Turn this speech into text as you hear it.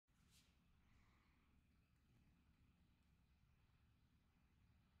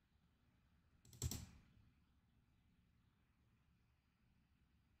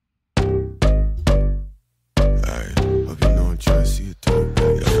I see it throw it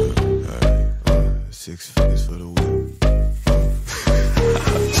back. Alright, 6 figures for the whip.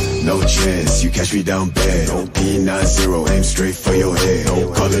 No chance, you catch me down bad. P90, aim straight for your head.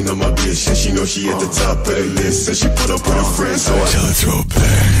 Calling on my bitch, and she know she at the top of the list. And she put up with her friends, so I tell her throw it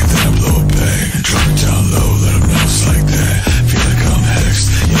back, then I blow it back. Drop it down low, let them know it's like that. Feel like I'm hexed,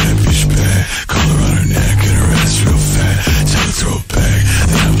 yeah, that bitch bad. Collar on her neck and her ass real fat. Tell her throw it back,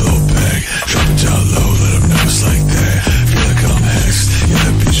 then I blow it back. Drop it down low, let them know it's like that. Feel like I'm hexed, yeah,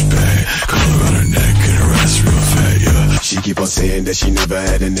 that bitch bad. Collar on her neck and her ass real fat, yeah. She keep on saying that she never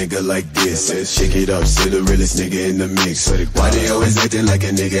had a nigga like this. Shake it up, still the realest nigga in the mix. Why they always acting like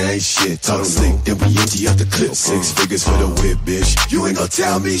a nigga ain't shit? Talk slick, then we empty up the clip. 6 figures for the whip, bitch. You ain't gon'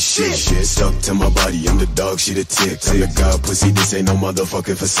 tell me shit. Stuck to my body, I'm the dog, she the tick. Tell the God, pussy, this ain't no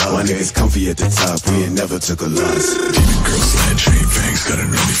motherfucking facade. My niggas comfy at the top, we ain't never took a loss. Demon girls, land train fangs, got an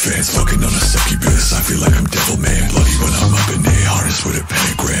OnlyFans. Fucking on a succubus, I feel like I'm devil man. Bloody when I'm up in a harness with a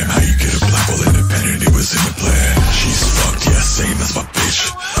pentagram. How you get a black hole independent, it was in the plan. She's fucked, yeah, same, that's my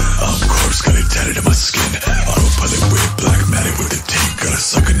bitch. I'm corpse, got it tatted on my skin. Autopilot with black matic with the tape. Got her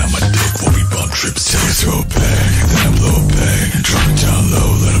sucking on my dick while we bump trips. Take it, throw it back, then I blow it back. Drop it down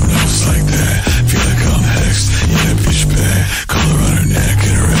low, let them know it's like that. Feel like I'm hexed, yeah, that bitch bad. Collar on her neck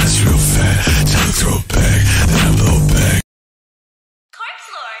and her ass real fat. Tell her throw it back, then I blow it back.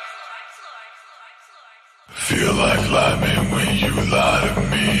 Feel like lying when you lie to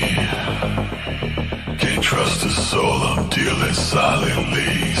me. Can't trust a soul, I'm dealing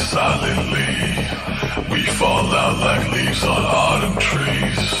silently, silently. We fall out like leaves on autumn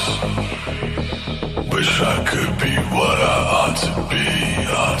trees. Wish I could be what I ought to be,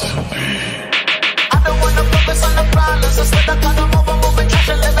 ought to be. I don't wanna focus on the problems, instead I gotta move, I'm moving trash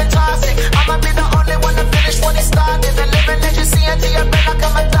and living toxic. I'ma be the only one to finish what it started. The living legacy until your brain like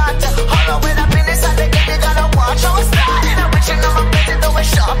I'm a doctor. Hold on, when I've been inside the game, you gotta watch how it started. I'm reaching on my bitch, though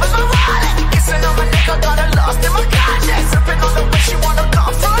it's sharp as my wallet. Kissing on my neck, I got her lost in my conscience. Sipping on the way she wanna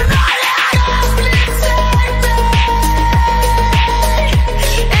come for a night. Please take me.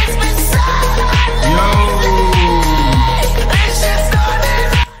 It's been so long.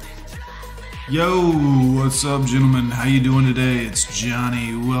 Yo, what's up, gentlemen? How you doing today? It's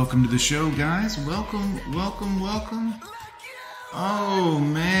Johnny. Welcome to the show, guys. Welcome. Oh,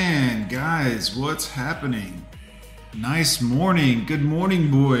 man, guys, what's happening? Nice morning. Good morning,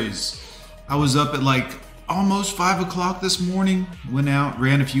 boys. I was up at like almost 5 o'clock this morning. Went out,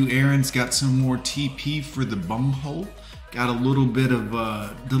 ran a few errands, got some more TP for the bunghole. Got a little bit of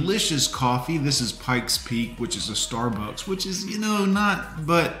delicious coffee. This is Pikes Peak, which is a Starbucks, which is, not,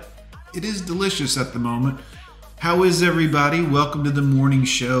 but it is delicious at the moment. How is everybody? Welcome to the morning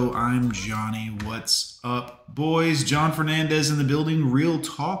show. I'm Johnny. What's up, boys? John Fernandez in the building. Real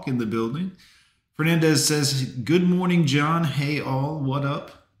Talk in the building. Fernandez says, good morning, John. Hey, all. What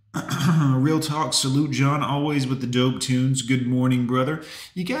up? Real Talk. Salute, John. Always with the dope tunes. Good morning, brother.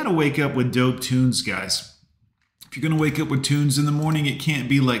 You got to wake up with dope tunes, guys. If you're going to wake up with tunes in the morning, it can't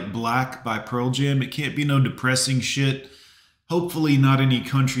be like Black by Pearl Jam. It can't be no depressing shit. Hopefully not any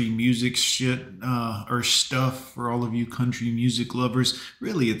country music shit or stuff for all of you country music lovers.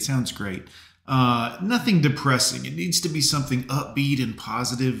 Really, it sounds great. Nothing depressing. It needs to be something upbeat and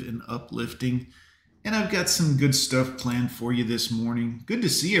positive and uplifting. And I've got some good stuff planned for you this morning. Good to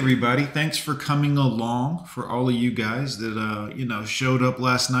see everybody. Thanks for coming along, for all of you guys that showed up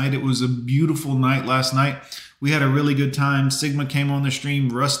last night. It was a beautiful night last night. We had a really good time. Sigma came on the stream.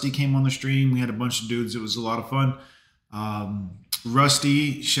 Rusty came on the stream. We had a bunch of dudes. It was a lot of fun.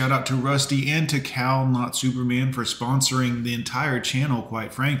 Rusty, shout out to Rusty and to Cal, Not Superman, for sponsoring the entire channel,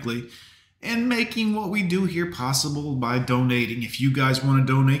 quite frankly, and making what we do here possible by donating. If you guys want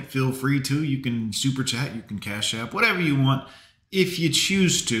to donate, feel free to. You can super chat, you can cash app, whatever you want if you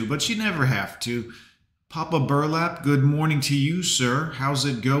choose to, but you never have to. Papa Burlap, good morning to you, sir. How's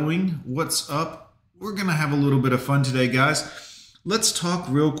it going? What's up? We're going to have a little bit of fun today, guys. Let's talk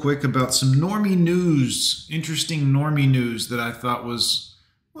real quick about some normie news, interesting normie news that I thought was,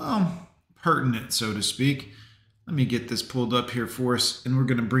 pertinent, so to speak. Let me get this pulled up here for us, and we're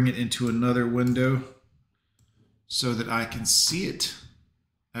going to bring it into another window so that I can see it.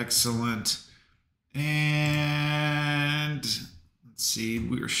 Excellent. And let's see,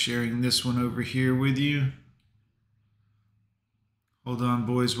 we're sharing this one over here with you. Hold on,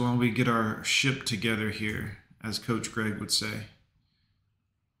 boys, while we get our ship together here, as Coach Greg would say.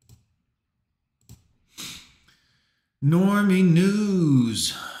 Normie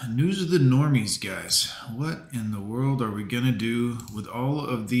news. News of the normies, guys. What in the world are we going to do with all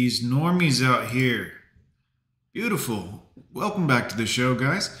of these normies out here? Beautiful. Welcome back to the show,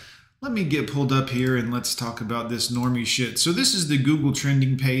 guys. Let me get pulled up here and let's talk about this normie shit. So this is the Google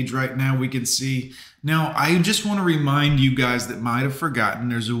trending page right now. We can see. Now, I just want to remind you guys that might have forgotten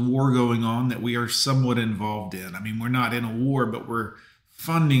there's a war going on that we are somewhat involved in. I mean, we're not in a war, but we're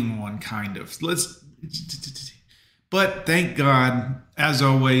funding one kind of. But thank God, as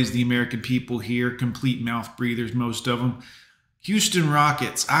always, the American people here, complete mouth breathers, most of them. Houston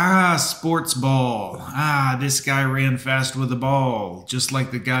Rockets. Sports ball. This guy ran fast with the ball, just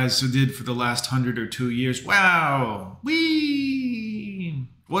like the guys who did for the last 100 or 2 years. Wow. Whee!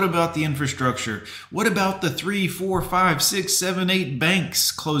 What about the infrastructure? What about the 3, 4, 5, 6, 7, 8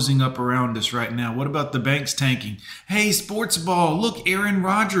 banks closing up around us right now? What about the banks tanking? Hey, sports ball. Look, Aaron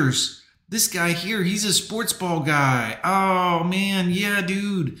Rodgers. This guy here, he's a sports ball guy. Oh, man. Yeah,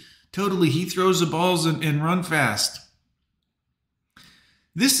 dude. Totally. He throws the balls and run fast.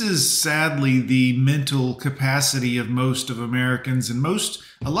 This is sadly the mental capacity of most of Americans, and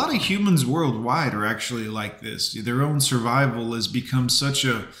a lot of humans worldwide are actually like this. Their own survival has become such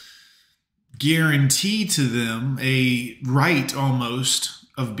a guarantee to them, a right almost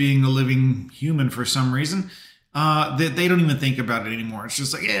of being a living human for some reason, that they don't even think about it anymore. It's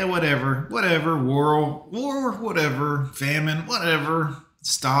just like, yeah, whatever, war, whatever, famine, whatever,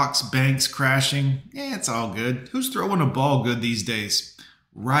 stocks, banks crashing. Yeah, it's all good. Who's throwing a ball good these days?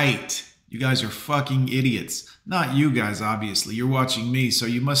 Right. You guys are fucking idiots. Not you guys, obviously. You're watching me, so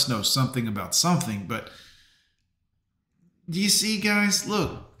you must know something about something. But do you see, guys?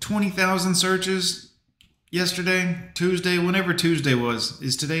 Look, 20,000 searches yesterday, Tuesday, whenever Tuesday was.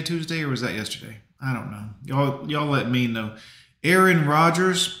 Is today Tuesday or was that yesterday? I don't know. Y'all let me know. Aaron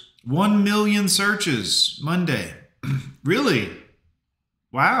Rodgers, 1 million searches Monday. Really?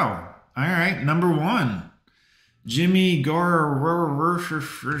 Wow. All right, number one. Jimmy Gar.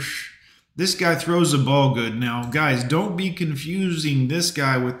 This guy throws a ball good. Now, guys, don't be confusing this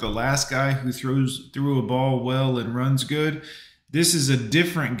guy with the last guy who threw a ball well and runs good. This is a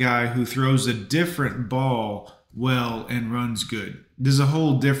different guy who throws a different ball well and runs good. This is a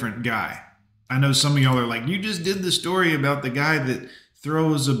whole different guy. I know some of y'all are like, you just did the story about the guy that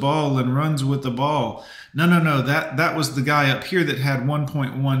throws a ball and runs with the ball. No. That was the guy up here that had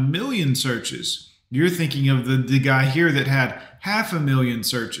 1.1 million searches. You're thinking of the guy here that had 500,000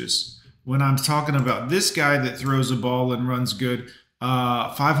 searches. When I'm talking about this guy that throws a ball and runs good,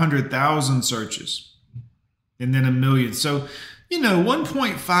 500,000 searches. And then 1 million. So,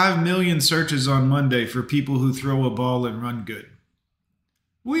 1.5 million searches on Monday for people who throw a ball and run good.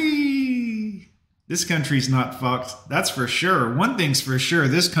 Whee! This country's not fucked. That's for sure. One thing's for sure.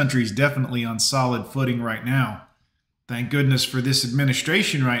 This country's definitely on solid footing right now. Thank goodness for this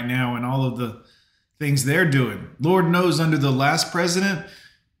administration right now and all of the things they're doing. Lord knows under the last president,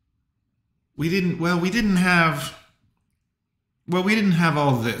 we didn't have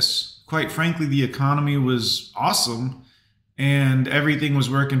all this. Quite frankly, the economy was awesome and everything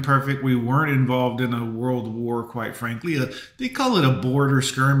was working perfect. We weren't involved in a world war, quite frankly. They call it a border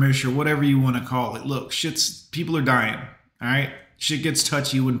skirmish or whatever you want to call it. Look, people are dying, all right? Shit gets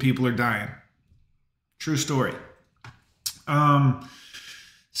touchy when people are dying. True story.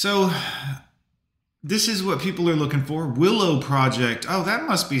 So this is what people are looking for. Willow Project. Oh, that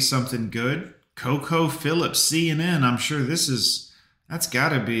must be something good. Coco Phillips, CNN. I'm sure that's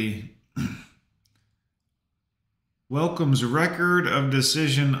gotta be. Welcomes record of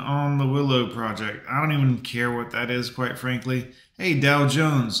decision on the Willow Project. I don't even care what that is, quite frankly. Hey, Dow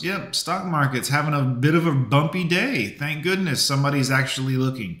Jones. Yep, stock market's having a bit of a bumpy day. Thank goodness somebody's actually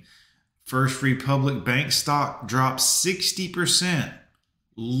looking. First Republic Bank stock drops 60%.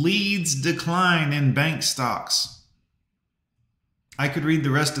 Leads decline in bank stocks. I could read the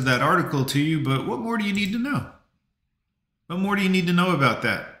rest of that article to you, but what more do you need to know? What more do you need to know about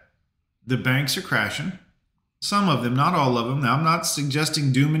that? The banks are crashing. Some of them, not all of them. Now, I'm not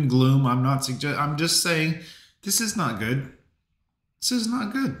suggesting doom and gloom. I'm just saying this is not good. This is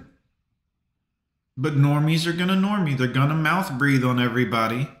not good. But normies are going to normie. They're going to mouth breathe on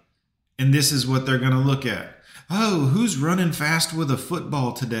everybody. And this is what they're going to look at. Oh, who's running fast with a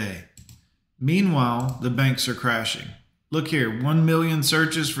football today? Meanwhile, the banks are crashing. Look here, 1 million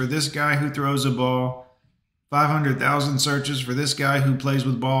searches for this guy who throws a ball. 500,000 searches for this guy who plays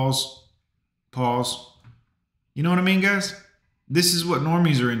with balls. Pause. You know what I mean, guys? This is what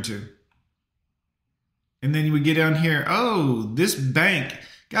normies are into. And then we get down here. Oh, this bank.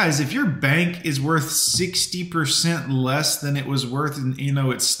 Guys, if your bank is worth 60% less than it was worth in,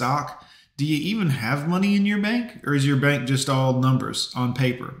 its stock, do you even have money in your bank? Or is your bank just all numbers on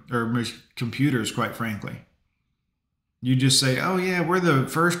paper or computers, quite frankly? You just say, oh yeah, we're the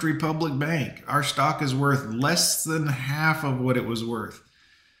First Republic Bank. Our stock is worth less than half of what it was worth.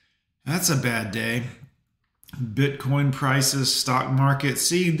 That's a bad day. Bitcoin prices, stock market.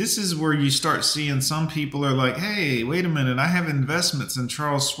 See, this is where you start seeing some people are like, hey, wait a minute, I have investments in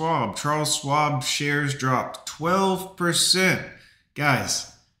Charles Schwab. Charles Schwab shares dropped 12%.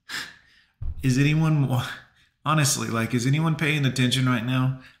 Guys, is anyone, honestly, like, is anyone paying attention right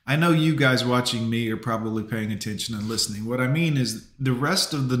now? I know you guys watching me are probably paying attention and listening. What I mean is the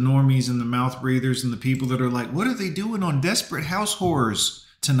rest of the normies and the mouth breathers and the people that are like, what are they doing on Desperate House Horrors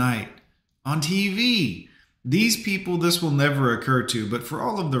tonight on TV? These people, this will never occur to. But for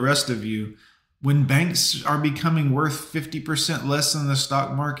all of the rest of you, when banks are becoming worth 50% less than the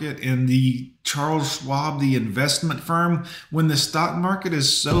stock market, and the Charles Schwab, the investment firm, when the stock market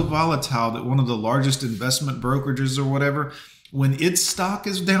is so volatile that one of the largest investment brokerages or whatever, when its stock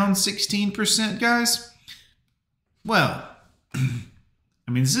is down 16%, guys, well, I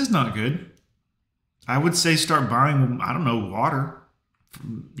mean, this is not good. I would say start buying, I don't know, water,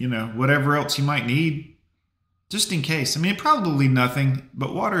 whatever else you might need. Just in case. I mean, probably nothing,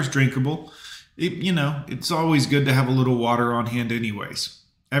 but water is drinkable. It's always good to have a little water on hand anyways.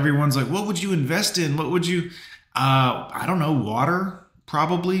 Everyone's like, what would you invest in? What would you, I don't know, water?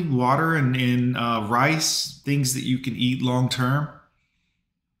 Probably water and rice, things that you can eat long term.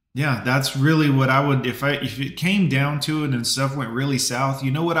 Yeah, that's really what I would, if it came down to it and stuff went really south,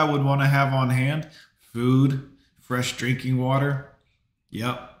 you know what I would want to have on hand? Food, fresh drinking water.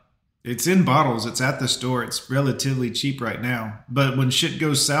 Yep. It's in bottles. It's at the store. It's relatively cheap right now. But when shit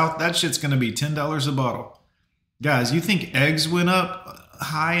goes south, that shit's going to be $10 a bottle. Guys, you think eggs went up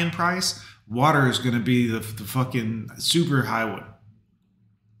high in price? Water is going to be the fucking super high one.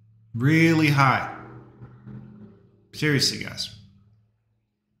 Really high. Seriously, guys.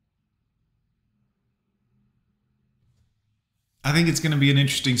 I think it's going to be an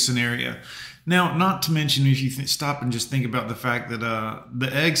interesting scenario. Now, not to mention, if you stop and just think about the fact that the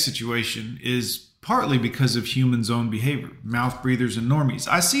egg situation is partly because of humans' own behavior, mouth breathers and normies.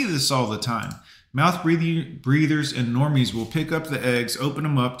 I see this all the time. Mouth breathers and normies will pick up the eggs, open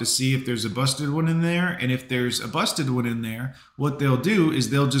them up to see if there's a busted one in there. And if there's a busted one in there, what they'll do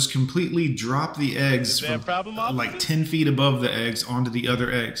is they'll just completely drop the eggs from like 10 feet above the eggs onto the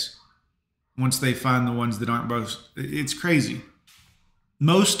other eggs once they find the ones that aren't busted. It's crazy.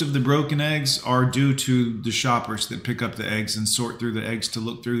 Most of the broken eggs are due to the shoppers that pick up the eggs and sort through the eggs to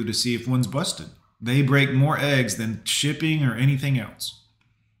look through to see if one's busted. They break more eggs than shipping or anything else.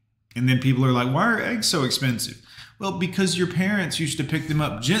 And then people are like, why are eggs so expensive? Well, because your parents used to pick them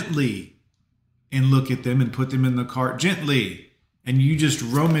up gently and look at them and put them in the cart gently. And you just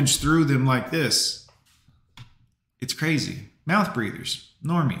rummage through them like this. It's crazy. Mouth breathers,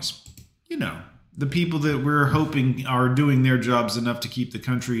 normies, the people that we're hoping are doing their jobs enough to keep the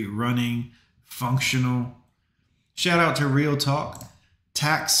country running, functional. Shout out to Real Talk,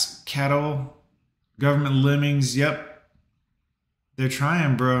 tax cattle, government lemmings. Yep. They're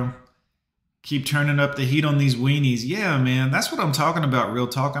trying, bro. Keep turning up the heat on these weenies. Yeah, man, that's what I'm talking about, Real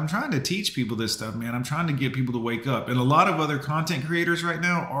Talk. I'm trying to teach people this stuff, man. I'm trying to get people to wake up. And a lot of other content creators right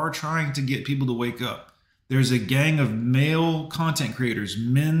now are trying to get people to wake up. There's a gang of male content creators,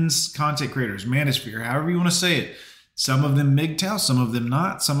 men's content creators, manosphere, however you want to say it. Some of them MGTOW, some of them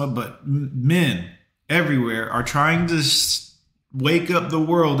not, but men everywhere are trying to wake up the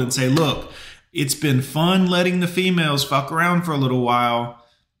world and say, look, it's been fun letting the females fuck around for a little while,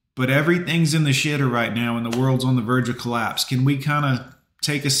 but everything's in the shitter right now and the world's on the verge of collapse. Can we kind of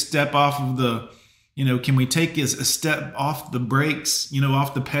take a step off of can we take a step off the brakes,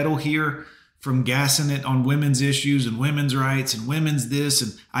 off the pedal here? From gassing it on women's issues and women's rights and women's this.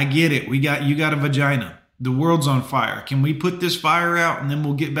 And I get it. You got a vagina. The world's on fire. Can we put this fire out and then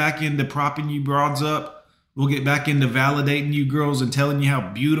we'll get back into propping you broads up? We'll get back into validating you girls and telling you how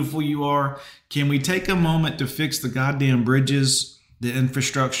beautiful you are. Can we take a moment to fix the goddamn bridges, the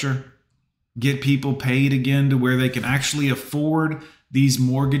infrastructure, get people paid again to where they can actually afford these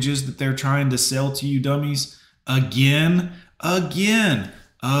mortgages that they're trying to sell to you dummies? Again.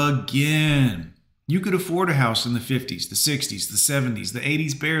 You could afford a house in the 50s, the 60s, the 70s, the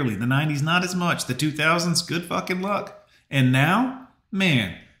 80s barely, the 90s not as much, the 2000s, good fucking luck. And now,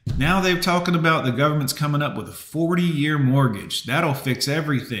 man, now they're talking about the government's coming up with a 40-year mortgage. That'll fix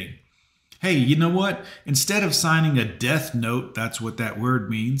everything. Hey, you know what? Instead of signing a death note, that's what that word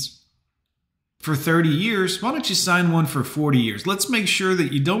means, for 30 years, why don't you sign one for 40 years? Let's make sure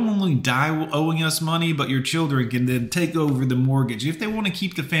that you don't only die owing us money, but your children can then take over the mortgage if they want to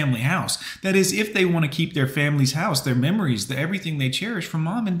keep the family house. That is, if they want to keep their family's house, their memories, everything they cherish from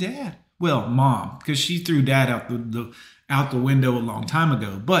mom and dad. Well, mom, because she threw dad out the window a long time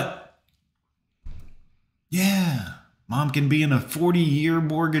ago. But yeah, Mom can be in a 40-year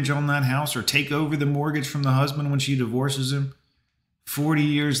mortgage on that house or take over the mortgage from the husband when she divorces him. 40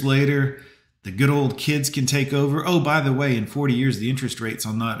 years later, the good old kids can take over. Oh, by the way, in 40 years, the interest rates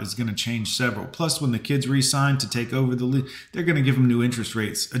on that is going to change several. Plus, when the kids re-sign to take over they're going to give them new interest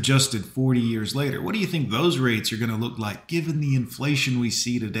rates adjusted 40 years later. What do you think those rates are going to look like given the inflation we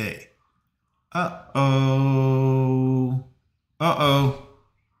see today? Uh-oh.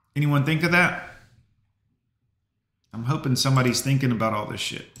 Anyone think of that? I'm hoping somebody's thinking about all this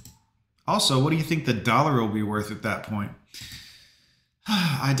shit. Also, what do you think the dollar will be worth at that point?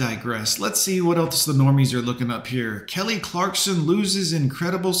 I digress. Let's see what else the normies are looking up here. Kelly Clarkson loses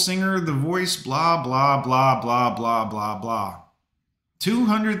incredible singer, The Voice, blah, blah, blah, blah, blah, blah, blah.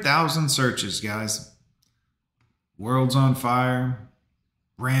 200,000 searches, guys. World's on fire.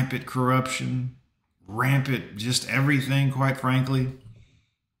 Rampant corruption. Rampant just everything, quite frankly.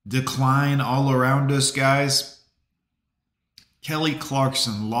 Decline all around us, guys. Kelly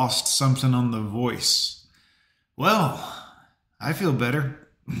Clarkson lost something on The Voice. Well, I feel better.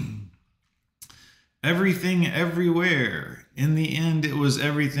 Everything, everywhere. In the end, it was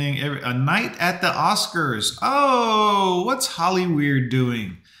everything. A night at the Oscars. Oh, what's Hollyweird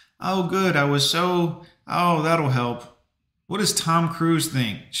doing? Oh, good. Oh, that'll help. What does Tom Cruise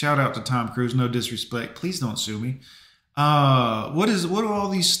think? Shout out to Tom Cruise. No disrespect. Please don't sue me. What do all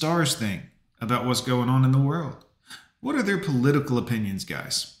these stars think about what's going on in the world? What are their political opinions,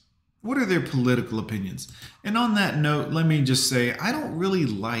 guys? What are their political opinions? And on that note, let me just say, I don't really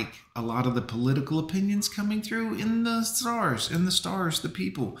like a lot of the political opinions coming through in the stars, the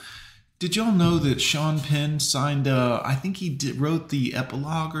people. Did y'all know that Sean Penn signed, I think he wrote the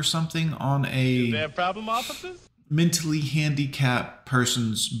epilogue or something on a Is there a problem, officers? mentally handicapped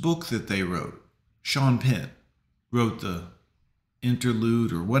person's book that they wrote. Sean Penn wrote the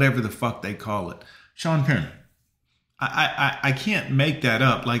interlude or whatever the fuck they call it. Sean Penn. I can't make that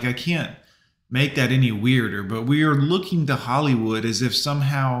up. Like, I can't make that any weirder, but we are looking to Hollywood as if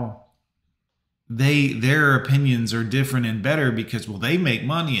somehow their opinions are different and better because, well, they make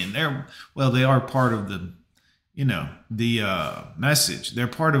money and they are part of the, message. They're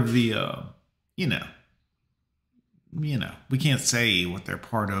part of the, we can't say what they're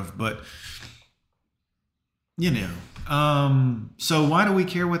part of, but so why do we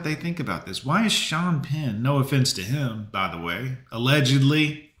care what they think about this? Why is Sean Penn, no offense to him, by the way,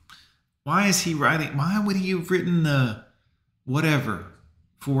 allegedly, why is he writing, why would he have written the whatever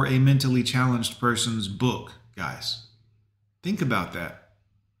for a mentally challenged person's book, guys? Think about that.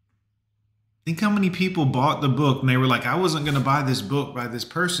 Think how many people bought the book and they were like, I wasn't going to buy this book by this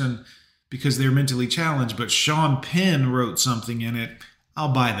person because they're mentally challenged, but Sean Penn wrote something in it.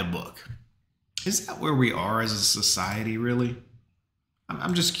 I'll buy the book. Is that where we are as a society, really?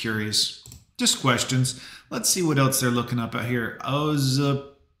 I'm just curious. Just questions. Let's see what else they're looking up out here.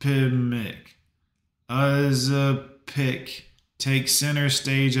 Ozapimic. Take center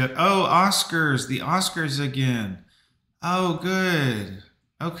stage at... Oh, Oscars. The Oscars again. Oh, good.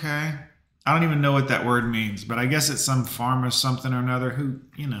 Okay. I don't even know what that word means, but I guess it's some pharma something or another who,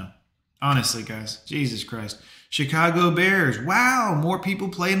 Honestly, guys. Jesus Christ. Chicago Bears. Wow, more people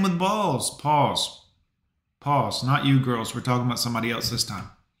playing with balls. Pause. Not you girls. We're talking about somebody else this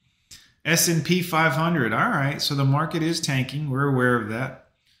time. S&P 500. All right, so the market is tanking. We're aware of that.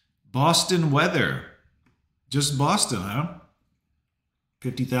 Boston weather. Just Boston, huh?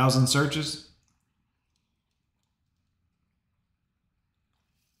 50,000 searches.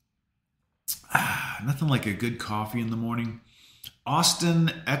 Nothing like a good coffee in the morning.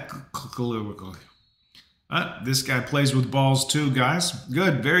 Austin this guy plays with balls too, guys.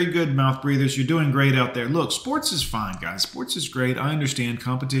 Good, very good, mouth breathers. You're doing great out there. Look, sports is fine, guys. Sports is great. I understand.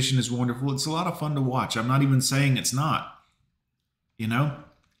 Competition is wonderful. It's a lot of fun to watch. I'm not even saying it's not.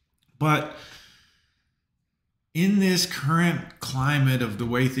 But in this current climate of the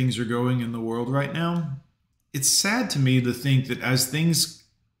way things are going in the world right now, it's sad to me to think that as things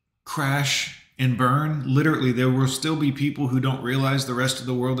crash and burn, literally there will still be people who don't realize the rest of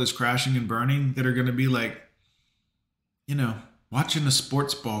the world is crashing and burning that are going to be like, watching a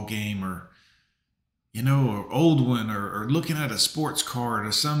sports ball game or old one or looking at a sports card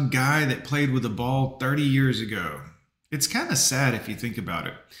or some guy that played with a ball 30 years ago. It's kind of sad if you think about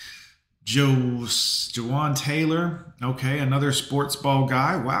it. Jawan Taylor. Okay. Another sports ball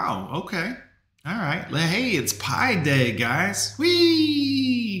guy. Wow. Okay. All right. Hey, it's Pi Day, guys.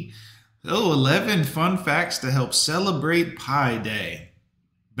 Whee! 11 fun facts to help celebrate Pi Day.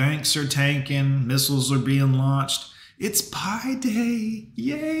 Banks are tanking. Missiles are being launched. It's Pi Day.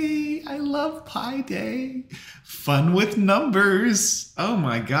 Yay. I love Pi Day. Fun with numbers. Oh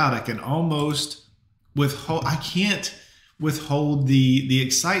my God. I can almost I can't withhold the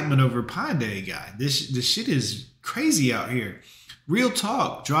excitement over Pi Day, guy. This shit is crazy out here. Real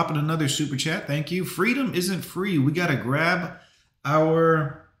talk, dropping another super chat. Thank you. Freedom isn't free. We got to grab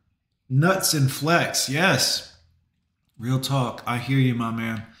our nuts and flex. Yes. Real talk. I hear you, my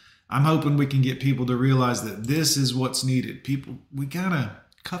man. I'm hoping we can get people to realize that this is what's needed. People, we got to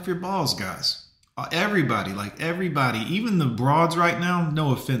cuff your balls, guys. Everybody, even the broads right now.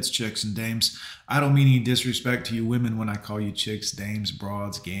 No offense, chicks and dames. I don't mean any disrespect to you women when I call you chicks, dames,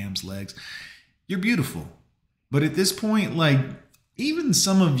 broads, gams, legs. You're beautiful. But at this point, like, even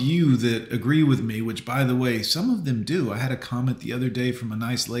some of you that agree with me, which, by the way, some of them do. I had a comment the other day from a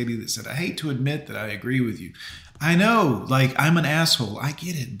nice lady that said, I hate to admit that I agree with you. I know, like, I'm an asshole. I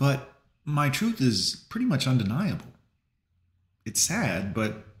get it. But my truth is pretty much undeniable. It's sad,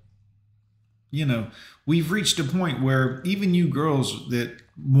 but you know, we've reached a point where even you girls that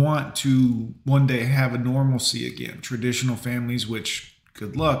want to one day have a normalcy again, traditional families, which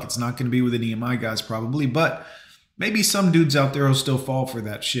good luck, it's not going to be with any of my guys probably, but maybe some dudes out there will still fall for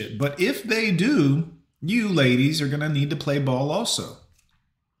that shit. But if they do, you ladies are going to need to play ball also.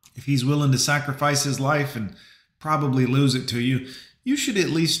 If he's willing to sacrifice his life and probably lose it to you, you should at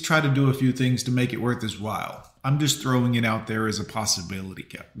least try to do a few things to make it worth his while. I'm just throwing it out there as a possibility,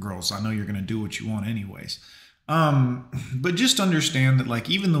 girls. I know you're going to do what you want anyways. But just understand that, like,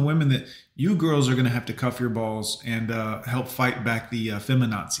 even the women that you girls are going to have to cuff your balls and help fight back the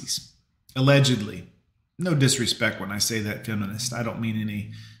feminazis. Allegedly. No disrespect when I say that, feminist. I don't mean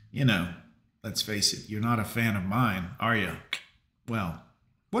any, let's face it. You're not a fan of mine, are you? Well,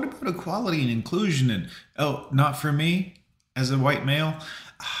 what about equality and inclusion? And, oh, not for me as a white male?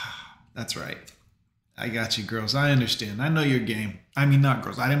 That's right. I got you, girls. I understand. I know your game. I mean, not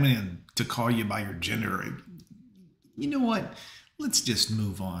girls. I didn't mean to call you by your gender. You know what? Let's just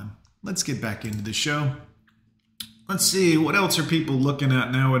move on. Let's get back into the show. Let's see. What else are people looking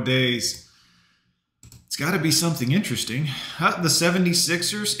at nowadays? It's got to be something interesting. The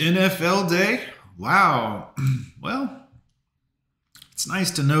 76ers NFL Day? Wow. Well, it's nice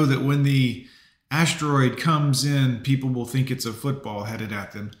to know that when the asteroid comes in, people will think it's a football headed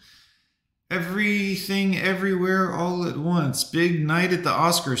at them. Everything, everywhere, all at once. Big night at the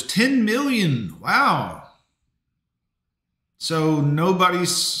Oscars. 10 million. Wow. So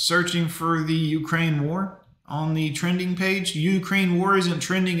nobody's searching for the Ukraine war on the trending page? Ukraine war isn't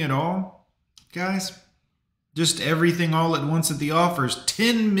trending at all, guys. Just everything all at once at the offers.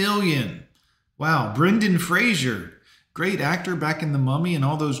 10 million. Wow. Brendan Fraser. Great actor back in The Mummy and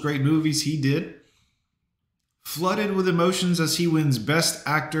all those great movies he did. Flooded with emotions as he wins Best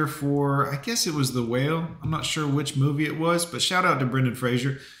Actor for, I guess it was The Whale. I'm not sure which movie it was, but shout out to Brendan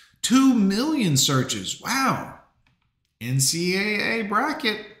Fraser. 2 million searches. Wow. NCAA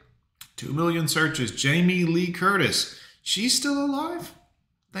bracket. 2 million searches. Jamie Lee Curtis. She's still alive?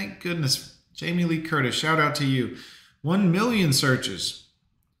 Thank goodness. Jamie Lee Curtis, shout out to you. 1 million searches.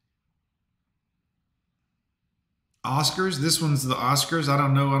 Oscars. This one's the Oscars. I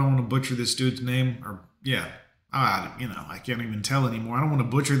don't know. I don't want to butcher this dude's name. Or, yeah. I can't even tell anymore. I don't want to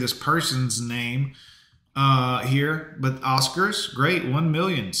butcher this person's name here. But Oscars, great, 1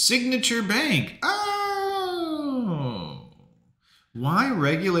 million. Signature Bank. Oh. Why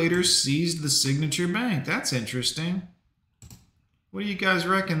regulators seized the Signature Bank? That's interesting. What do you guys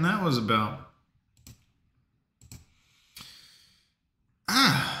reckon that was about?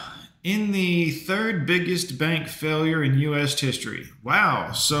 In the third biggest bank failure in U.S. history.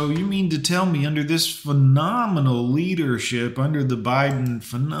 Wow. So you mean to tell me under this phenomenal leadership, under the Biden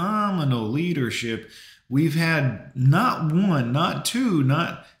phenomenal leadership, we've had not one, not two,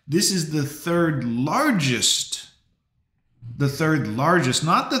 this is the third largest,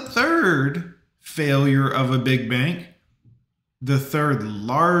 not the third failure of a big bank, the third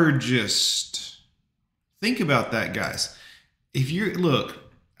largest. Think about that, guys. Look,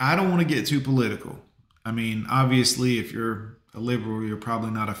 I don't want to get too political. I mean, obviously, if you're a liberal, you're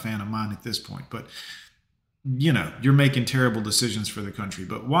probably not a fan of mine at this point. But, you're making terrible decisions for the country.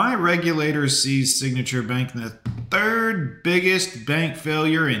 But why regulators seized Signature Bank, the third biggest bank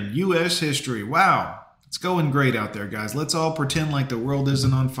failure in U.S. history? Wow. It's going great out there, guys. Let's all pretend like the world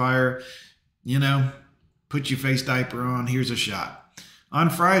isn't on fire. Put your face diaper on. Here's a shot. On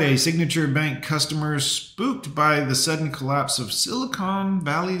Friday, Signature Bank customers spooked by the sudden collapse of Silicon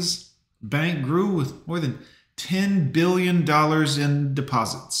Valley's bank grew with more than $10 billion in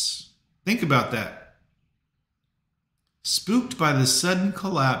deposits. Think about that. Spooked by the sudden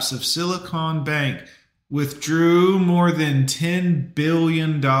collapse of Silicon Bank withdrew more than $10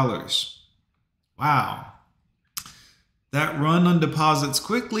 billion. Wow. That run on deposits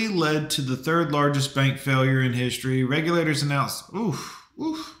quickly led to the third largest bank failure in history. Regulators announced, oof.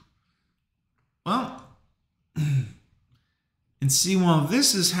 Well, and see, while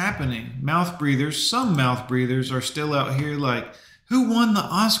this is happening, some mouth breathers are still out here like, who won the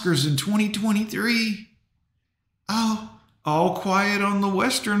Oscars in 2023? Oh, all quiet on the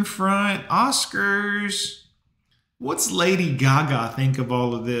Western Front. Oscars. What's Lady Gaga think of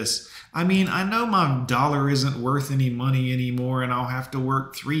all of this? I mean, I know my dollar isn't worth any money anymore and I'll have to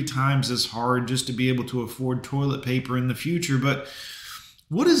work 3 times as hard just to be able to afford toilet paper in the future, but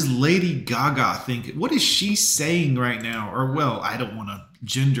what does Lady Gaga think? What is she saying right now? Or, well, I don't want to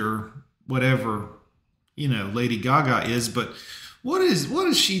gender whatever, Lady Gaga is, but what is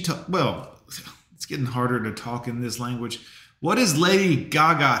she well, it's getting harder to talk in this language. What does Lady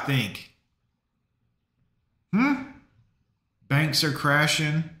Gaga think? Banks are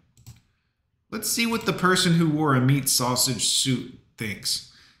crashing. Let's see what the person who wore a meat sausage suit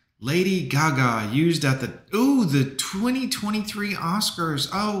thinks. Lady Gaga used at the 2023 Oscars.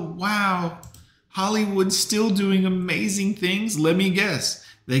 Oh, wow. Hollywood's still doing amazing things. Let me guess.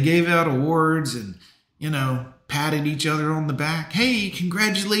 They gave out awards and, patted each other on the back. Hey,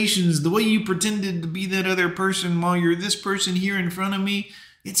 congratulations. The way you pretended to be that other person while you're this person here in front of me.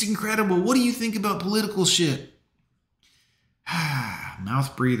 It's incredible. What do you think about political shit?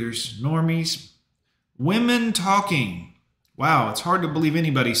 Mouth breathers, normies, women talking. Wow, it's hard to believe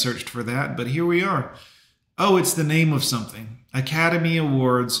anybody searched for that, but here we are. Oh, it's the name of something. Academy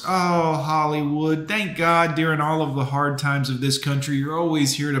Awards. Oh, Hollywood. Thank God during all of the hard times of this country, you're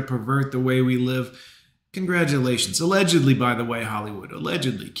always here to pervert the way we live. Congratulations. Allegedly, by the way, Hollywood.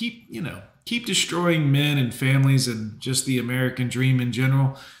 Allegedly. Keep destroying men and families and just the American dream in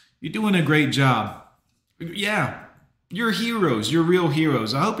general. You're doing a great job. Yeah. You're heroes. You're real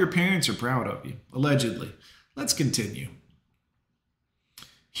heroes. I hope your parents are proud of you. Allegedly. Let's continue.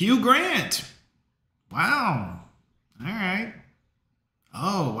 Hugh Grant. Wow. All right.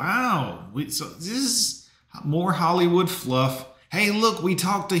 Oh, wow. So this is more Hollywood fluff. Hey, look, we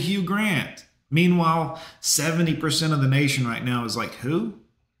talked to Hugh Grant. Meanwhile, 70% of the nation right now is like, who?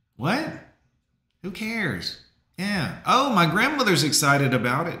 What? Who cares? Yeah. Oh, my grandmother's excited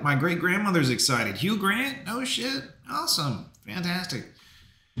about it. My great-grandmother's excited. Hugh Grant? Oh, shit. Awesome. Fantastic.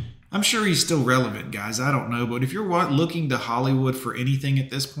 I'm sure he's still relevant, guys. I don't know. But if you're looking to Hollywood for anything at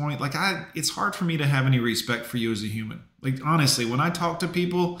this point, it's hard for me to have any respect for you as a human. Honestly, when I talk to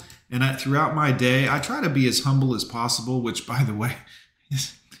people and throughout my day, I try to be as humble as possible, which, by the way,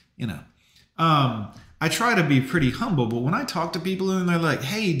 is, I try to be pretty humble. But when I talk to people and they're like,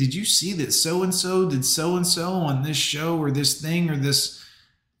 hey, did you see that so-and-so did so-and-so on this show or this thing or this?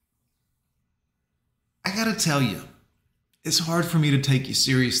 I got to tell you, it's hard for me to take you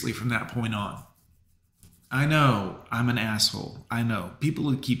seriously from that point on. I know I'm an asshole. I know. People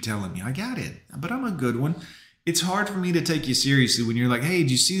who keep telling me, I got it, but I'm a good one. It's hard for me to take you seriously when you're like, hey, did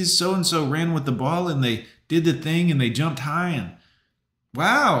you see this so-and-so ran with the ball and they did the thing and they jumped high and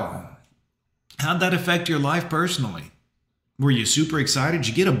wow. How'd that affect your life personally? Were you super excited? Did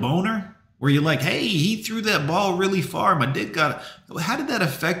you get a boner? Were you like, hey, he threw that ball really far. My dick got it. How did that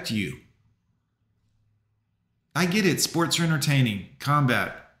affect you? I get it. Sports are entertaining.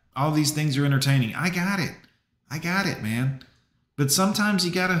 Combat. All these things are entertaining. I got it, man. But sometimes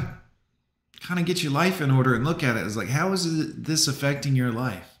you got to kind of get your life in order and look at it as like, how is this affecting your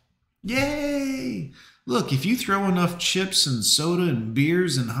life? Yay! Look, if you throw enough chips and soda and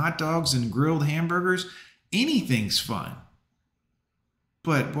beers and hot dogs and grilled hamburgers, anything's fun.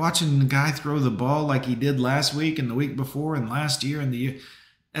 But watching the guy throw the ball like he did last week and the week before and last year and the year,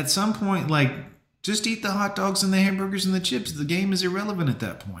 at some point, just eat the hot dogs and the hamburgers and the chips. The game is irrelevant at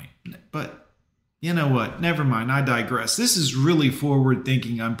that point. But you know what? Never mind. I digress. This is really forward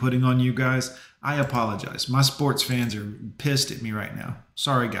thinking I'm putting on you guys. I apologize. My sports fans are pissed at me right now.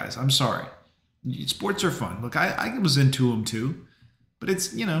 Sorry, guys. I'm sorry. Sports are fun. Look, I was into them too. But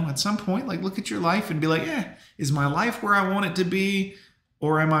it's, at some point, look at your life and be like, is my life where I want it to be?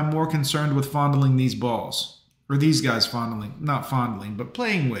 Or am I more concerned with fondling these balls? Or these guys not fondling, but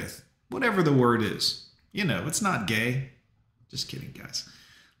playing with. Whatever the word is. It's not gay. Just kidding, guys.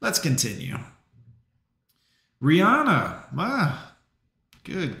 Let's continue. Rihanna.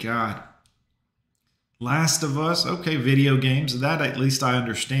 Good God. Last of Us. Okay, video games. That at least I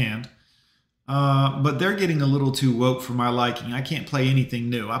understand. But they're getting a little too woke for my liking. I can't play anything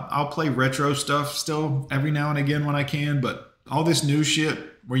new. I'll play retro stuff still every now and again when I can, but all this new shit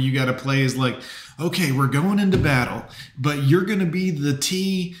where you got to play is like, okay, we're going into battle, but you're going to be the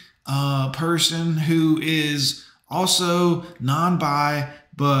T person who is also non-bi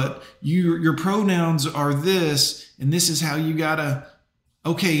but your pronouns are this, and this is how you gotta.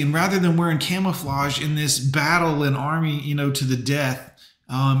 Okay, and rather than wearing camouflage in this battle and army, to the death,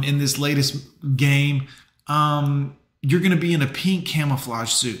 in this latest game, you're going to be in a pink camouflage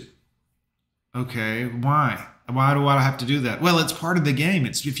suit. Okay, why? Why do I have to do that? Well, it's part of the game.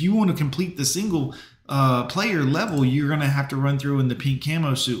 It's if you want to complete the single player level, you're going to have to run through in the pink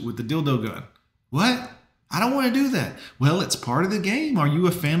camo suit with the dildo gun. What? I don't want to do that. Well, it's part of the game. Are you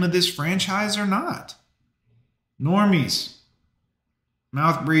a fan of this franchise or not? Normies.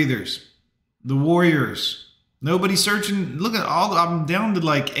 Mouth breathers, the warriors, nobody searching. Look at I'm down to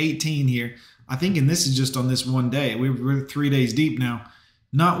like 18 here. I think, and this is just on this one day. We're 3 days deep now.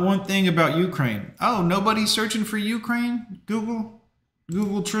 Not one thing about Ukraine. Oh, nobody's searching for Ukraine?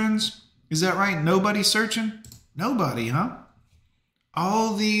 Google Trends. Is that right? Nobody's searching? Nobody, huh?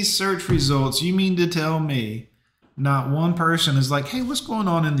 All these search results, you mean to tell me not one person is like, hey, what's going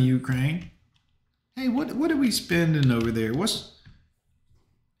on in the Ukraine? Hey, what are we spending over there?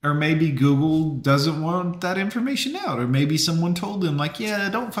 Or maybe Google doesn't want that information out. Or maybe someone told them, like, yeah,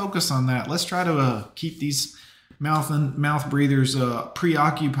 don't focus on that. Let's try to keep these mouth breathers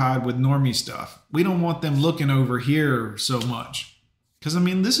preoccupied with normie stuff. We don't want them looking over here so much. Because,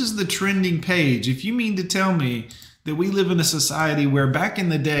 this is the trending page. If you mean to tell me that we live in a society where back in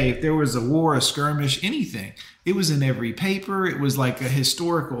the day, if there was a war, a skirmish, anything, it was in every paper. It was like a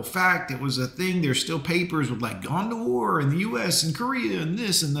historical fact. It was a thing. There's still papers with like gone to war in the U.S. and Korea and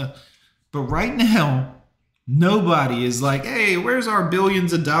this and the. But right now, nobody is like, hey, where's our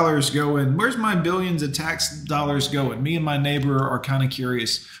billions of dollars going? Where's my billions of tax dollars going? Me and my neighbor are kind of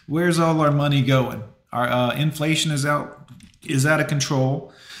curious. Where's all our money going? Our inflation is out of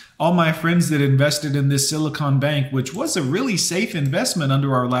control. All my friends that invested in this Silicon Bank, which was a really safe investment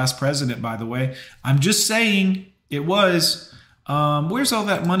under our last president, by the way. I'm just saying it was. Where's all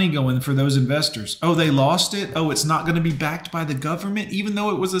that money going for those investors? Oh, they lost it? Oh, it's not going to be backed by the government, even though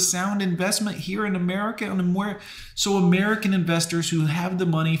it was a sound investment here in America? So American investors who have the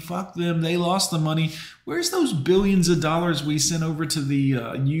money, fuck them, they lost the money. Where's those billions of dollars we sent over to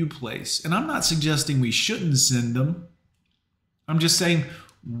the U place? And I'm not suggesting we shouldn't send them. I'm just saying,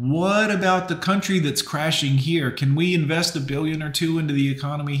 what about the country that's crashing here? Can we invest $1 billion or $2 billion into the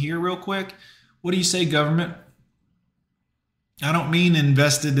economy here real quick? What do you say, government? I don't mean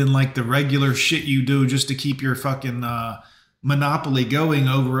invested in like the regular shit you do just to keep your fucking monopoly going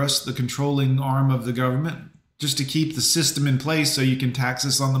over us, the controlling arm of the government, just to keep the system in place so you can tax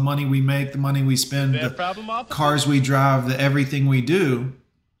us on the money we make, the money we spend, the cars we drive, the everything we do.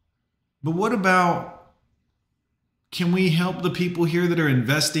 But what about, can we help the people here that are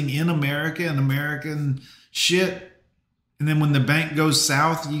investing in America and American shit? And then when the bank goes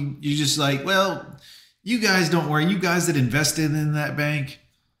south, you just like, well, you guys don't worry. You guys that invested in that bank,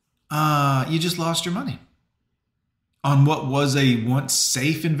 you just lost your money on what was a once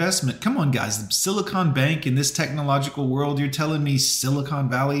safe investment. Come on, guys. The Silicon Bank in this technological world, you're telling me Silicon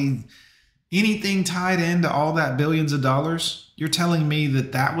Valley, anything tied into all that billions of dollars, you're telling me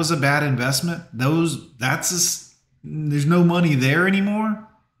that was a bad investment? There's no money there anymore?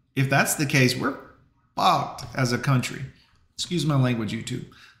 If that's the case, we're fucked as a country. Excuse my language, YouTube.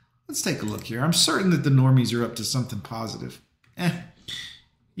 Let's take a look here. I'm certain that the normies are up to something positive.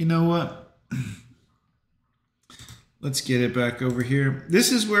 You know what? Let's get it back over here.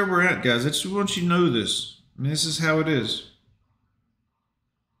 This is where we're at, guys. I just want you to know this. This is how it is.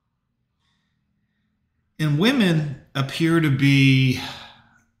 And women appear to be,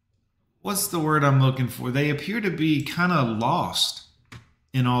 what's the word I'm looking for? They appear to be kind of lost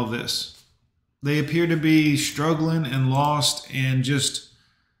in all this. They appear to be struggling and lost and just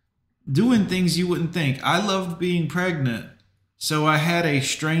doing things you wouldn't think. I loved being pregnant, so I had a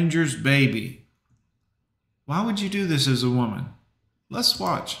stranger's baby. Why would you do this as a woman? Let's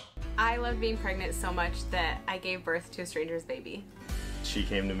watch. I loved being pregnant so much that I gave birth to a stranger's baby. She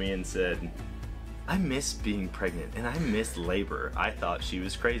came to me and said, I miss being pregnant and I miss labor. I thought she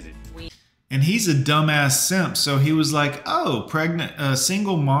was crazy. And he's a dumbass simp, so he was like, oh, a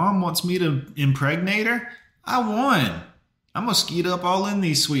single mom wants me to impregnate her? I won. I'm going to skeet up all in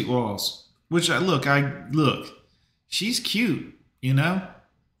these sweet walls. Which, look, she's cute, you know?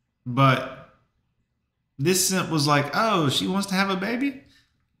 But this simp was like, oh, she wants to have a baby?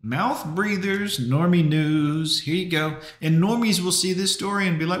 Mouth breathers, normie news, here you go. And normies will see this story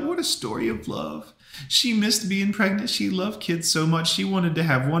and be like, what a story of love. She missed being pregnant. She loved kids so much. She wanted to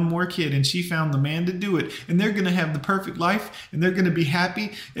have one more kid and she found the man to do it. And they're going to have the perfect life and they're going to be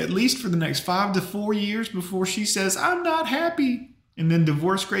happy at least for the next 5 to 4 years before she says, I'm not happy. And then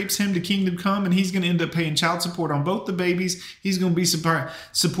divorce scrapes him to kingdom come, and he's going to end up paying child support on both the babies. He's going to be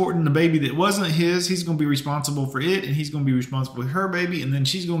supporting the baby that wasn't his. He's going to be responsible for it, and he's going to be responsible for her baby. And then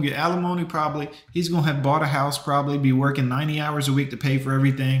she's going to get alimony probably. He's going to have bought a house probably, be working 90 hours a week to pay for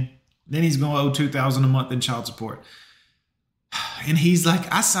everything. Then he's going to owe $2,000 a month in child support. And he's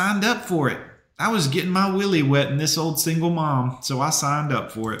like, I signed up for it. I was getting my willy wet in this old single mom, so I signed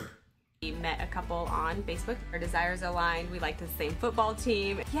up for it. We met a couple on Facebook. Our desires aligned. We like the same football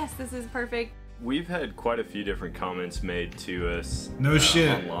team. Yes, this is perfect. We've had quite a few different comments made to us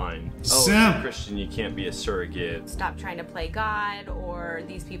online. Simp. Oh, if you're Christian, you can't be a surrogate. Stop trying to play God, or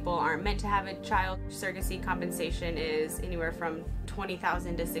these people aren't meant to have a child. Surrogacy compensation is anywhere from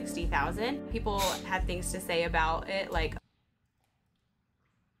 $20,000 to $60,000. People had things to say about it, like,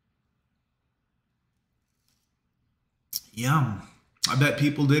 Yum. I bet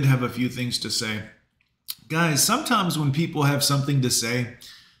people did have a few things to say. Guys, sometimes when people have something to say,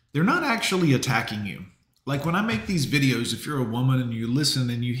 they're not actually attacking you. Like when I make these videos, if you're a woman and you listen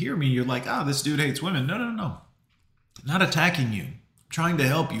and you hear me, you're like, oh, this dude hates women. No. Not attacking you. Trying to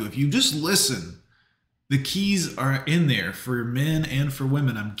help you. If you just listen, the keys are in there for men and for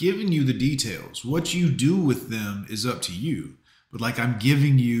women. I'm giving you the details. What you do with them is up to you. But like I'm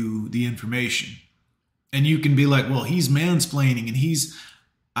giving you the information. And you can be like, well, he's mansplaining and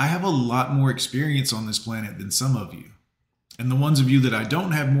I have a lot more experience on this planet than some of you. And the ones of you that I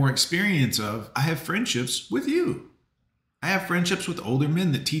don't have more experience of, I have friendships with you. I have friendships with older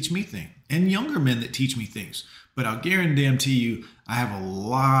men that teach me things and younger men that teach me things. But I'll guarantee you, I have a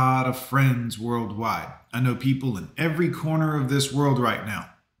lot of friends worldwide. I know people in every corner of this world right now.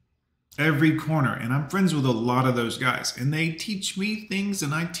 Every corner. And I'm friends with a lot of those guys. And they teach me things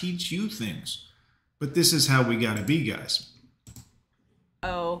and I teach you things. But this is how we gotta be, guys.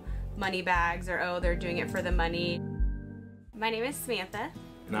 oh, money bags, or oh, they're doing it for the money. My name is Samantha.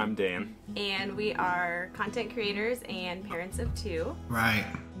 And I'm Dan. And we are content creators and parents of two. Right.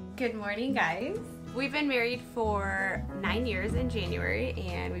 Good morning, guys. We've been married for 9 years in January,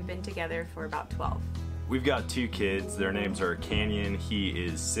 and we've been together for about 12. We've got 2 kids. Their names are Canyon, he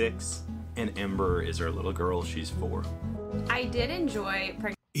is 6, and Ember is our little girl, she's 4. I did enjoy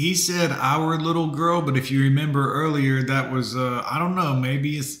He said our little girl, but if you remember earlier, that was, I don't know,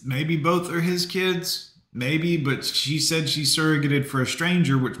 maybe both are his kids, maybe, but she said she surrogated for a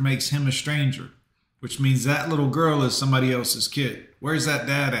stranger, which makes him a stranger, which means that little girl is somebody else's kid. Where's that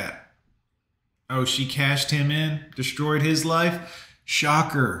dad at? Oh, she cashed him in, destroyed his life?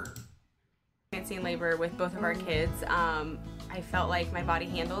 Shocker. pregnancy labor with both of our kids. I felt like my body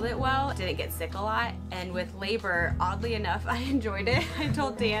handled it well, didn't get sick a lot, and with labor, oddly enough, I enjoyed it. I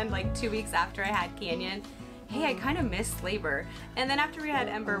told Dan like 2 weeks after I had Canyon, hey, I kind of missed labor. And then after we had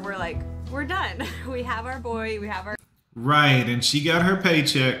Ember, we're like, we're done. We have our boy, we have our... Right, and she got her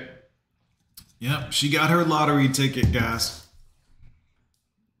paycheck. Yep, she got her lottery ticket, guys.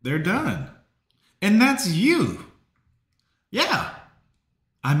 They're done. And that's you. Yeah.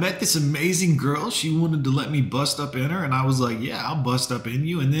 I met this amazing girl. She wanted to let me bust up in her, and I was like, yeah, I'll bust up in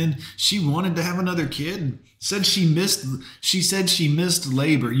you. And then she wanted to have another kid. Said she said she missed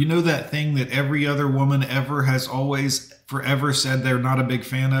labor. You know that thing that every other woman ever has always forever said they're not a big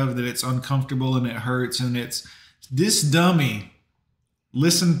fan of, that it's uncomfortable and it hurts, and it's this dummy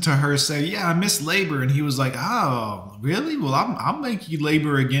listened to her say, yeah, I miss labor. And he was like, oh, really? Well, I'll make you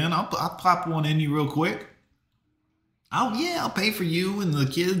labor again. I'll pop one in you real quick. Oh, yeah, I'll pay for you and the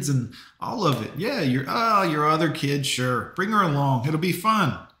kids and all of it. Yeah, your other kid, sure. Bring her along. It'll be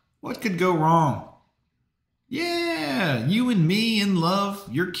fun. What could go wrong? Yeah, you and me in love.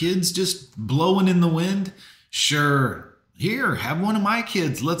 Your kids just blowing in the wind. Sure. Here, have one of my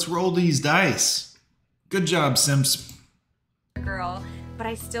kids. Let's roll these dice. Good job, Simps. girl, but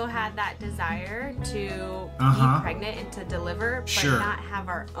I still had that desire to be pregnant and to deliver, but not have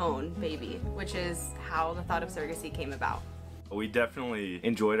our own baby, which is how the thought of surrogacy came about. We definitely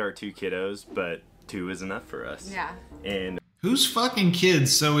enjoyed our 2 kiddos, but 2 is enough for us. Yeah. And whose fucking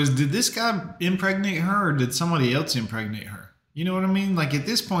kids? So did this guy impregnate her, or did somebody else impregnate her? You know what I mean? Like at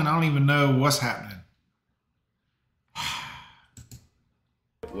this point, I don't even know what's happening.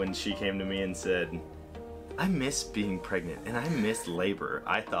 when she came to me and said, I miss being pregnant and I miss labor,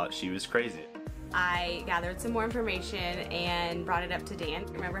 I thought she was crazy. I gathered some more information and brought it up to Dan.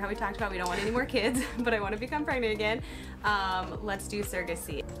 Remember how we talked about we don't want any more kids, but I want to become pregnant again. Let's do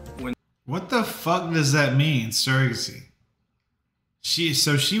surrogacy. What the fuck does that mean, surrogacy?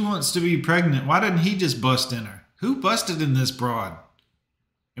 So she wants to be pregnant. Why didn't he just bust in her? Who busted in this broad?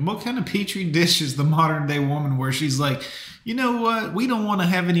 And what kind of petri dish is the modern day woman where she's like, you know what? We don't want to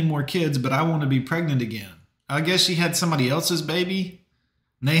have any more kids, but I want to be pregnant again. I guess she had somebody else's baby.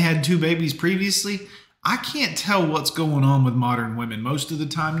 And they had 2 babies previously. I can't tell what's going on with modern women most of the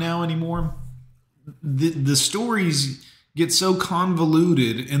time now anymore. The stories get so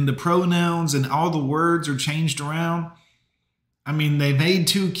convoluted and the pronouns and all the words are changed around. I mean, they made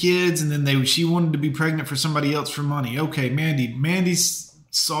 2 kids and then she wanted to be pregnant for somebody else for money. Okay, Mandy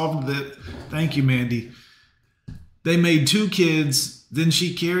solved it. Thank you, Mandy. They made 2 kids, then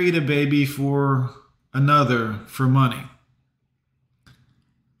she carried a baby for another for money.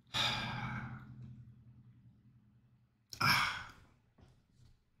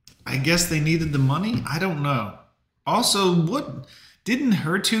 I guess they needed the money? I don't know. Also, what didn't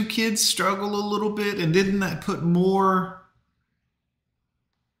her 2 kids struggle a little bit, and didn't that put more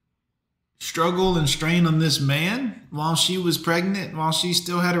struggle and strain on this man while she was pregnant, while she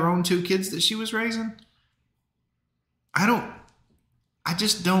still had her own 2 kids that she was raising? I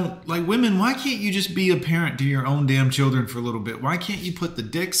just don't, like, women, why can't you just be a parent to your own damn children for a little bit? Why can't you put the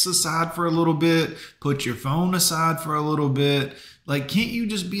dicks aside for a little bit, put your phone aside for a little bit? Like, can't you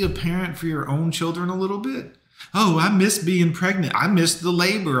just be a parent for your own children a little bit? Oh, I miss being pregnant. I miss the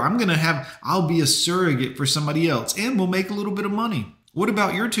labor. I'll be a surrogate for somebody else and we'll make a little bit of money. What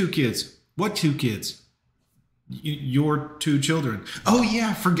about your 2 kids? What 2 kids? Your 2 children. Oh yeah,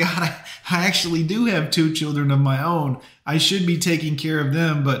 I forgot. I actually do have 2 children of my own. I should be taking care of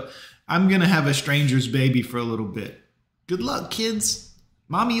them, but I'm going to have a stranger's baby for a little bit. Good luck, kids.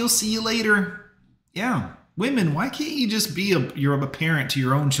 Mommy, you'll see you later. Yeah. Women, why can't you just be you're a parent to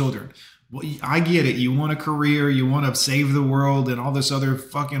your own children? Well, I get it. You want a career, you want to save the world and all this other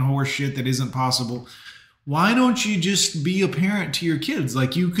fucking horse shit that isn't possible. Why don't you just be a parent to your kids?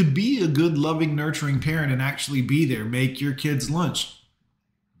 Like, you could be a good, loving, nurturing parent and actually be there. Make your kids lunch.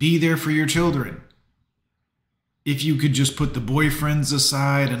 Be there for your children. If you could just put the boyfriends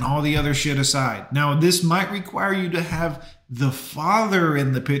aside and all the other shit aside. Now, this might require you to have the father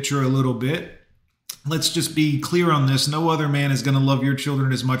in the picture a little bit. Let's just be clear on this. No other man is going to love your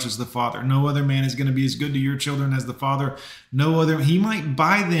children as much as the father. No other man is going to be as good to your children as the father. He might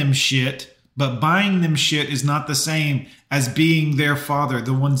buy them shit, but buying them shit is not the same as being their father,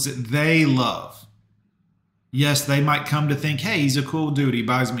 the ones that they love. Yes, they might come to think, hey, he's a cool dude. He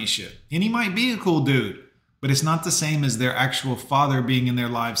buys me shit. And he might be a cool dude, but it's not the same as their actual father being in their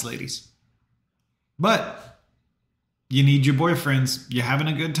lives, ladies. But you need your boyfriends. You're having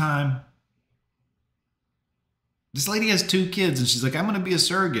a good time. This lady has 2 kids and she's like, I'm going to be a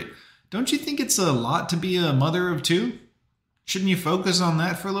surrogate. Don't you think it's a lot to be a mother of 2? Shouldn't you focus on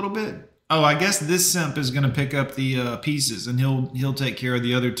that for a little bit? Oh, I guess this simp is going to pick up the pieces and he'll take care of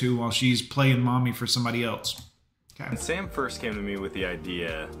the other 2 while she's playing mommy for somebody else. Okay. When Sam first came to me with the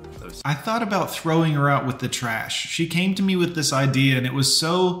idea of... I thought about throwing her out with the trash. She came to me with this idea and it was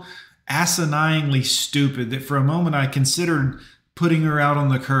so asininely stupid that for a moment I considered putting her out on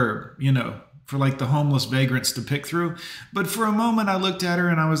the curb, for like the homeless vagrants to pick through. But for a moment I looked at her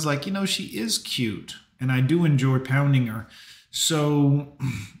and I was like, she is cute and I do enjoy pounding her. So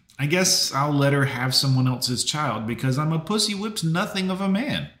I guess I'll let her have someone else's child because I'm a pussy whips nothing of a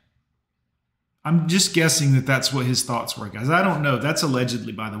man. I'm just guessing that that's what his thoughts were, guys. I don't know. That's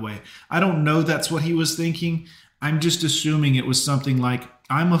allegedly, by the way. I don't know that's what he was thinking. I'm just assuming it was something like,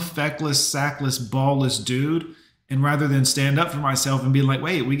 I'm a feckless, sackless, ballless dude. And rather than stand up for myself and be like,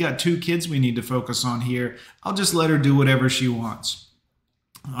 wait, we got 2 kids we need to focus on here, I'll just let her do whatever she wants.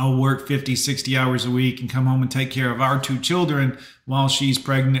 I'll work 50, 60 hours a week and come home and take care of our 2 children while she's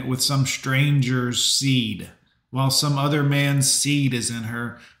pregnant with some stranger's seed. While some other man's seed is in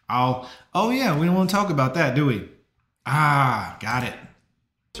her, oh yeah, we don't want to talk about that, do we? Got it.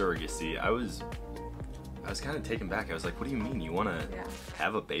 Surrogacy, I was kind of taken back. I was like, what do you mean? You want to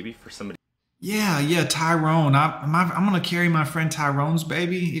have a baby for somebody? Yeah, Tyrone. I'm going to carry my friend Tyrone's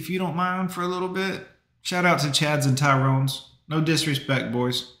baby, if you don't mind, for a little bit. Shout out to Chads and Tyrones. No disrespect,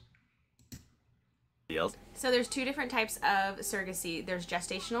 boys. So there's 2 different types of surrogacy. There's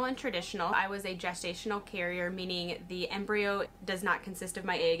gestational and traditional. I was a gestational carrier, meaning the embryo does not consist of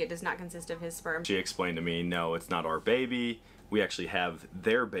my egg. It does not consist of his sperm. She explained to me, no, it's not our baby. We actually have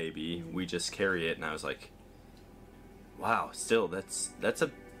their baby. We just carry it. And I was like, wow, still, that's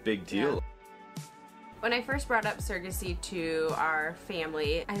a big deal. Yeah. When I first brought up surrogacy to our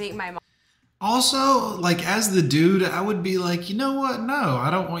family, I think my mom... Also, like, as the dude, I would be like, you know what? No,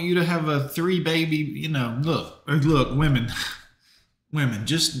 I don't want you to have a 3 baby, look, women,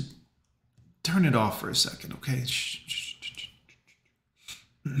 just turn it off for a second, okay? Shh.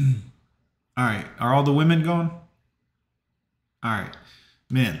 All right, are all the women gone? All right,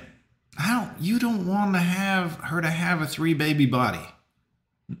 men, you don't want to have her to have a 3 baby body.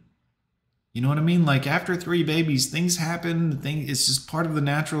 You know what I mean? Like after 3 babies, things happen. It's just part of the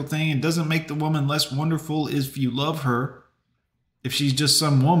natural thing. It doesn't make the woman less wonderful if you love her. If she's just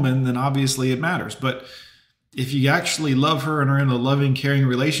some woman, then obviously it matters. But if you actually love her and are in a loving, caring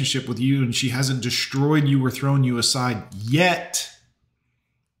relationship with you and she hasn't destroyed you or thrown you aside yet,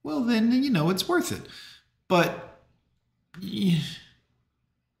 well, then, it's worth it. But you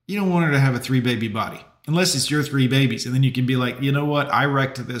don't want her to have a 3-baby body. Unless it's your 3 babies. And then you can be like, you know what? I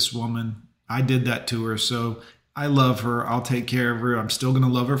wrecked this woman. I did that to her. So I love her. I'll take care of her. I'm still going to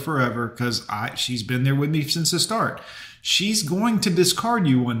love her forever because she's been there with me since the start. She's going to discard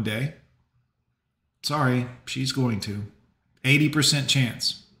you one day. Sorry, she's going to. 80%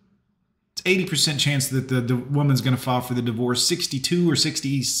 chance. It's 80% chance that the woman's going to file for the divorce. 62 or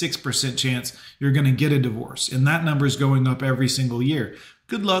 66% chance you're going to get a divorce. And that number is going up every single year.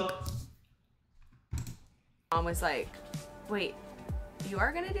 Good luck. Mom was like, wait, you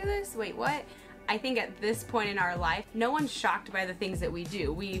are going to do this? Wait, what? I think at this point in our life, no one's shocked by the things that we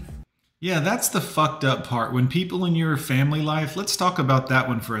do. Yeah, that's the fucked up part. When people in your family life, let's talk about that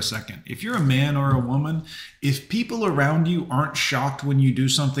one for a second. If you're a man or a woman, if people around you aren't shocked when you do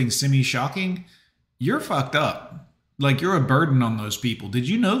something semi-shocking, you're fucked up. Like you're a burden on those people. Did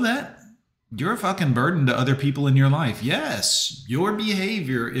you know that? You're a fucking burden to other people in your life. Yes, your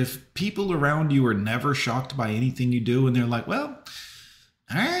behavior, if people around you are never shocked by anything you do and they're like, well,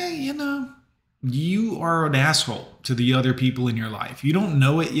 you are an asshole to the other people in your life. You don't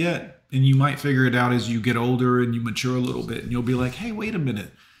know it yet, and you might figure it out as you get older and you mature a little bit, and you'll be like, hey, wait a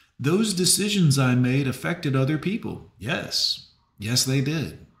minute. Those decisions I made affected other people. Yes, they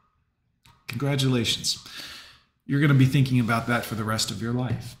did. Congratulations. You're going to be thinking about that for the rest of your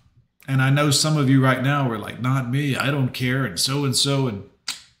life. And I know some of you right now are like, not me, I don't care, and so. And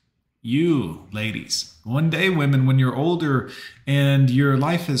you, ladies, one day, women, when you're older and your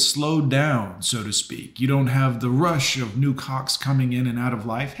life has slowed down, so to speak, you don't have the rush of new cocks coming in and out of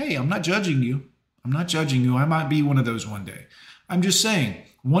life. Hey, I'm not judging you. I might be one of those one day. I'm just saying,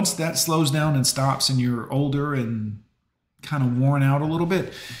 once that slows down and stops and you're older and kind of worn out a little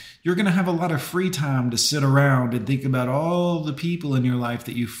bit, you're going to have a lot of free time to sit around and think about all the people in your life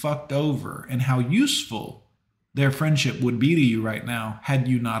that you fucked over and how useful their friendship would be to you right now had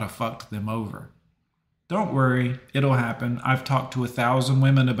you not have fucked them over. Don't worry, it'll happen. I've talked to 1,000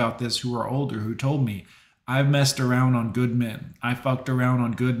 women about this who are older who told me, I've messed around on good men. I fucked around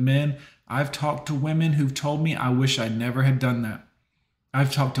on good men. I've talked to women who've told me, I wish I never had done that.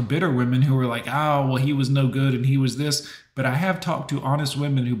 I've talked to bitter women who were like, oh, well, he was no good and he was this. But I have talked to honest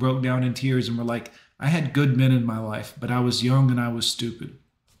women who broke down in tears and were like, I had good men in my life, but I was young and I was stupid.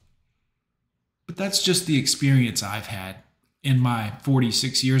 But that's just the experience I've had in my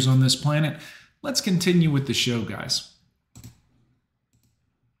 46 years on this planet. Let's continue with the show, guys.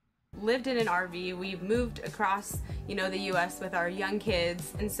 Lived in an RV. We've moved across, the U.S. with our young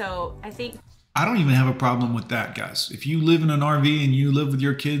kids. And so I think I don't even have a problem with that, guys. If you live in an RV and you live with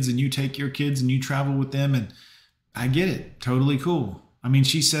your kids and you take your kids and you travel with them, and I get it. Totally cool. I mean,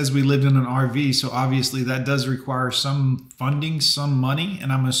 she says we lived in an RV, so obviously that does require some funding, some money,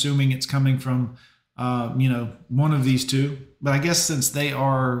 and I'm assuming it's coming from, one of these two. But I guess since they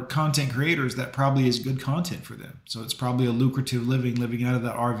are content creators, that probably is good content for them. So it's probably a lucrative living out of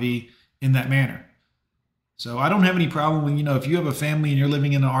that RV in that manner. So I don't have any problem with, if you have a family and you're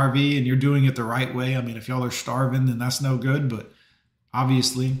living in an RV and you're doing it the right way. I mean, if y'all are starving, then that's no good. But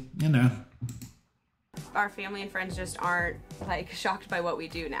obviously, our family and friends just aren't shocked by what we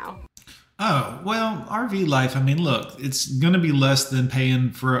do now. Oh, well, RV life, I mean, look, it's going to be less than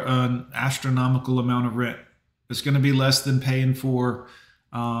paying for an astronomical amount of rent. It's going to be less than paying for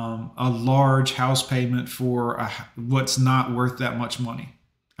a large house payment for what's not worth that much money.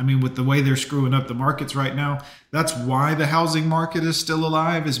 I mean, with the way they're screwing up the markets right now, that's why the housing market is still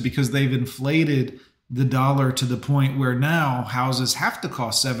alive, is because they've inflated the dollar to the point where now houses have to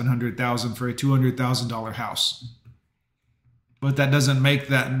cost $700,000 for a $200,000 house. But that doesn't make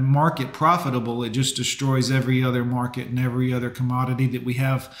that market profitable. It just destroys every other market and every other commodity that we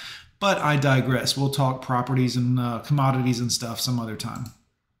have. But I digress. We'll talk properties and commodities and stuff some other time.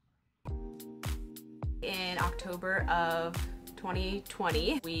 In October of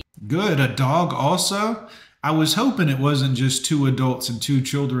 2020, Good. A dog also? I was hoping it wasn't just 2 adults and 2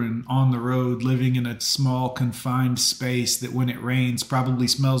 children on the road living in a small confined space that when it rains probably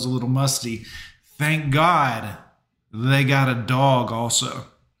smells a little musty. Thank God they got a dog also.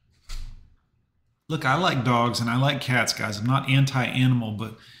 Look, I like dogs and I like cats, guys. I'm not anti-animal,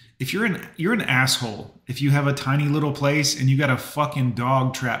 but if you're an asshole if you have a tiny little place and you got a fucking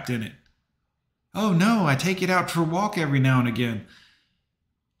dog trapped in it. Oh no, I take it out for a walk every now and again.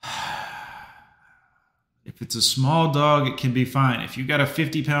 If it's a small dog, it can be fine. If you got a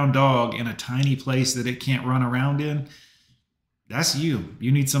 50-pound dog in a tiny place that it can't run around in, that's you.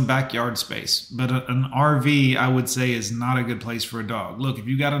 You need some backyard space. But an RV, I would say, is not a good place for a dog. Look, if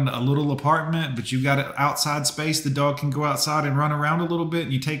you got a little apartment, but you got an outside space, the dog can go outside and run around a little bit,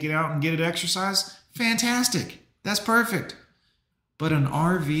 and you take it out and get it exercise, fantastic. That's perfect. But an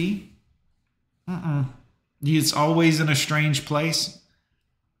RV, it's always in a strange place.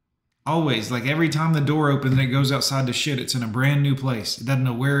 Always. Like every time the door opens and it goes outside to shit, it's in a brand new place. It doesn't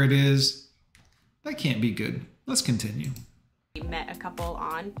know where it is. That can't be good. Let's continue. We met a couple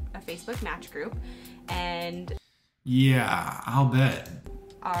on a Facebook match group, and yeah, I'll bet.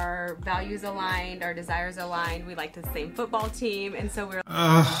 Our values aligned, our desires aligned. We like the same football team, and so we're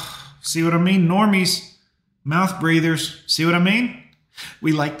see what I mean? Normies, mouth breathers. See what I mean?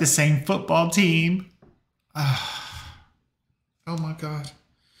 We like the same football team. Oh my God.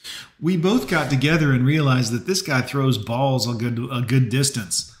 We both got together and realized that this guy throws balls a good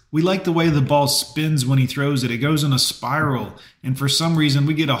distance. We like the way the ball spins when he throws it. It goes in a spiral. And for some reason,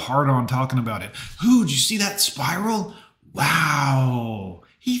 we get a hard-on talking about it. Did you see that spiral? Wow.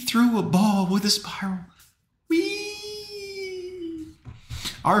 He threw a ball with a spiral. Whee!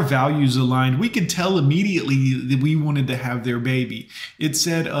 Our values aligned. We could tell immediately that we wanted to have their baby. It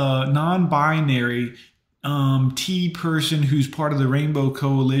said non-binary T person who's part of the Rainbow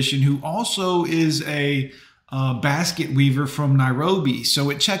Coalition, who also is a basket weaver from Nairobi. So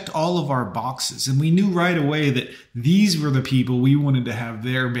it checked all of our boxes, and we knew right away that these were the people we wanted to have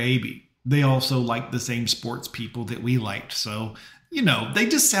their baby. They also liked the same sports people that we liked. So, they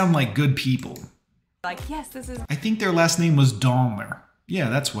just sound like good people. like, yes, this is I think their last name was Dahmer. Yeah,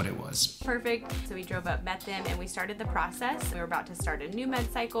 that's what it was. perfect. So we drove up, met them, and we started the process. We were about to start a new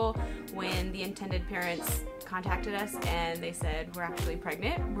med cycle when the intended parents contacted us and they said, we're actually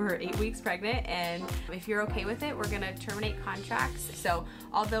pregnant. We're 8 weeks pregnant, and if you're okay with it, we're gonna terminate contracts. So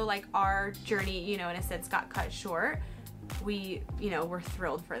although like our journey, in a sense got cut short, we, we're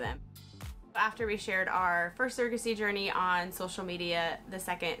thrilled for them. After we shared our first surrogacy journey on social media, the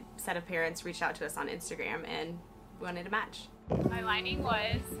second set of parents reached out to us on Instagram and wanted a match. My lining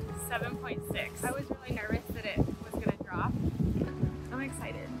was 7.6. I was really nervous that it was going to drop. I'm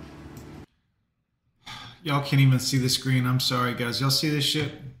excited. Y'all can't even see the screen. I'm sorry, guys. Y'all see this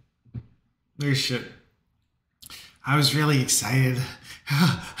shit? There's shit. I was really excited.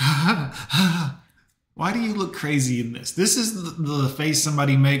 Why do you look crazy in this? This is the face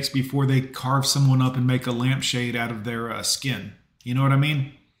somebody makes before they carve someone up and make a lampshade out of their skin. You know what I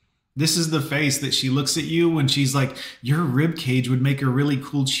mean? This is the face that she looks at you when she's like, your rib cage would make a really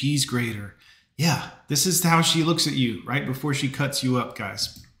cool cheese grater. Yeah, this is how she looks at you right before she cuts you up,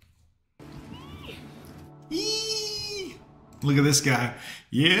 guys. Eee! Look at this guy.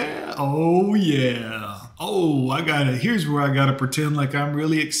 Yeah, oh yeah. Oh, here's where I gotta pretend like I'm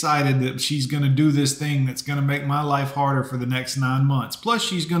really excited that she's gonna do this thing that's gonna make my life harder for the next 9 months. Plus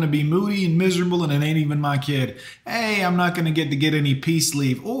she's gonna be moody and miserable and it ain't even my kid. Hey, I'm not gonna get any peace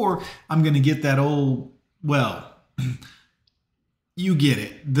leave, or I'm gonna get that old, well, you get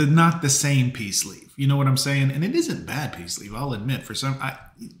it. Not the same peace leave. You know what I'm saying? And it isn't bad peace leave, I'll admit. For some,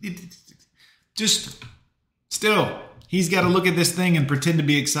 still, he's got to look at this thing and pretend to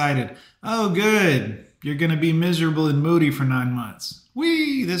be excited. Oh, good. You're going to be miserable and moody for 9 months.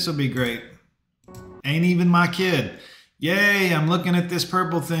 Whee, this will be great. Ain't even my kid. Yay, I'm looking at this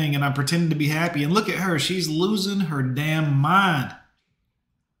purple thing and I'm pretending to be happy. And look at her. She's losing her damn mind.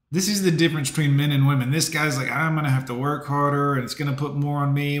 This is the difference between men and women. This guy's like, I'm going to have to work harder and it's going to put more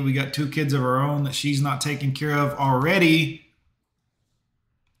on me. We got 2 kids of our own that she's not taking care of already.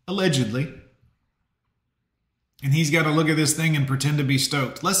 Allegedly. And he's got to look at this thing and pretend to be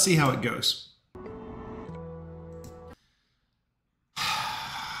stoked. Let's see how it goes.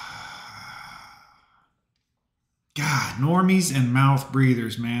 God, normies and mouth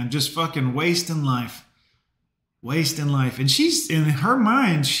breathers, man. Just fucking wasting life. Wasting life. And she's, in her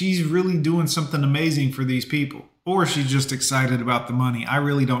mind, she's really doing something amazing for these people. Or she's just excited about the money. I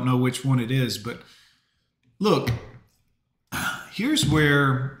really don't know which one it is. But look, here's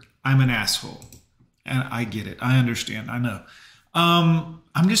where I'm an asshole. And I get it. I understand. I know.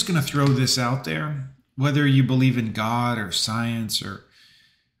 I'm just going to throw this out there. Whether you believe in God or science, or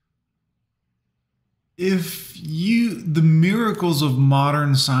if the miracles of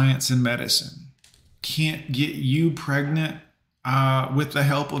modern science and medicine can't get you pregnant with the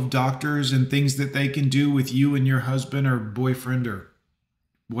help of doctors and things that they can do with you and your husband or boyfriend or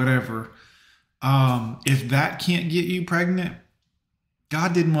whatever, if that can't get you pregnant,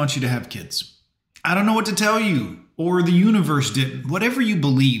 God didn't want you to have kids. I don't know what to tell you, or the universe didn't. Whatever you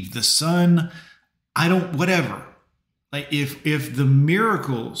believe, the sun, whatever. Like if the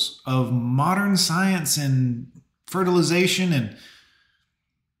miracles of modern science and fertilization, and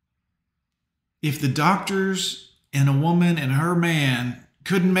if the doctors and a woman and her man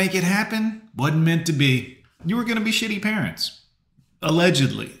couldn't make it happen, wasn't meant to be, you were going to be shitty parents.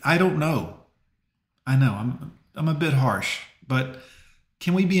 Allegedly. I don't know. I know I'm a bit harsh, but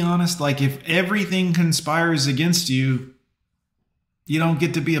can we be honest? Like, if everything conspires against you, you don't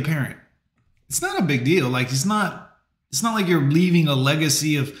get to be a parent. It's not a big deal. Like, it's not like you're leaving a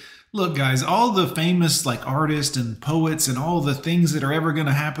legacy of, look, guys, all the famous like artists and poets and all the things that are ever going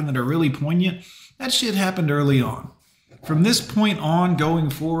to happen that are really poignant, that shit happened early on. From this point on,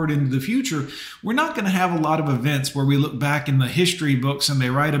 going forward into the future, we're not going to have a lot of events where we look back in the history books and they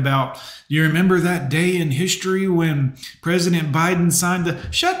write about, you remember that day in history when President Biden signed the,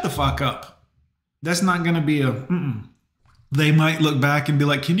 shut the fuck up. That's not going to be They might look back and be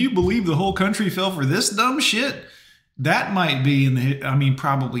like, can you believe the whole country fell for this dumb shit? That might be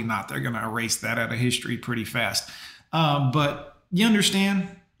probably not. They're going to erase that out of history pretty fast. But you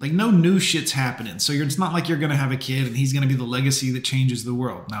understand? Like, no new shit's happening. So it's not like you're going to have a kid and he's going to be the legacy that changes the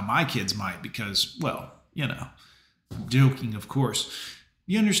world. Now, my kids might because, well, joking, of course.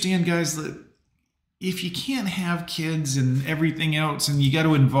 You understand, guys, that if you can't have kids and everything else and you got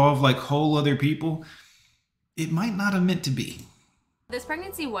to involve like whole other people, it might not have meant to be. This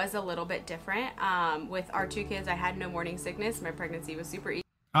pregnancy was a little bit different. With our 2 kids, I had no morning sickness. My pregnancy was super easy.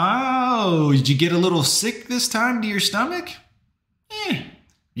 Oh, did you get a little sick this time to your stomach?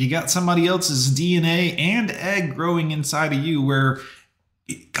 You got somebody else's DNA and egg growing inside of you where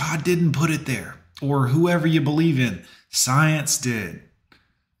God didn't put it there, or whoever you believe in. Science did.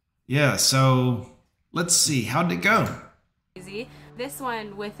 Yeah, so let's see. How'd it go? Easy. This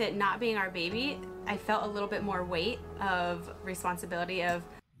one, with it not being our baby, I felt a little bit more weight of responsibility of...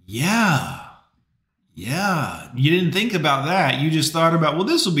 Yeah. You didn't think about that. You just thought about, well,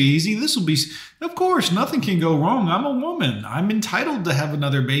 this will be easy. This will be... Of course, nothing can go wrong. I'm a woman. I'm entitled to have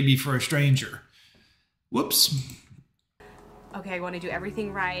another baby for a stranger. Whoops. Okay, I want to do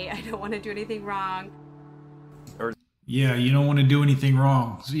everything right. I don't want to do anything wrong. Yeah, you don't want to do anything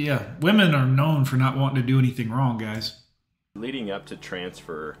wrong. So yeah, women are known for not wanting to do anything wrong, guys. Leading up to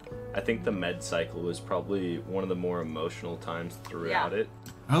transfer, I think the med cycle was probably one of the more emotional times throughout it.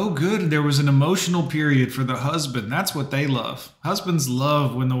 Oh, good. There was an emotional period for the husband. That's what they love. Husbands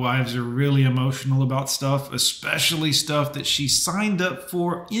love when the wives are really emotional about stuff, especially stuff that she signed up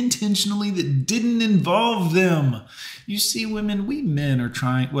for intentionally that didn't involve them. You see, women, we men are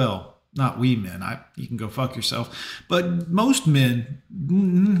trying, well, not we men. You can go fuck yourself. But most men,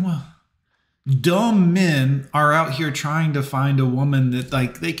 dumb men are out here trying to find a woman that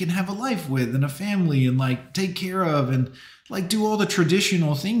like they can have a life with and a family and like take care of and like do all the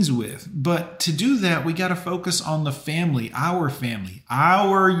traditional things with. But to do that, we got to focus on the family, our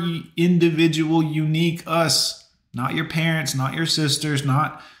individual, unique us, not your parents, not your sisters,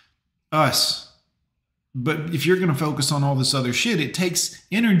 not us. But if you're going to focus on all this other shit, it takes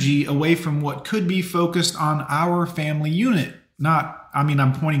energy away from what could be focused on our family unit.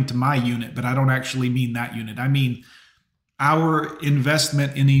 I'm pointing to my unit, but I don't actually mean that unit. I mean our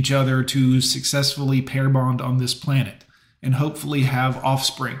investment in each other to successfully pair bond on this planet and hopefully have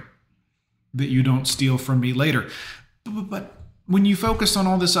offspring that you don't steal from me later. But when you focus on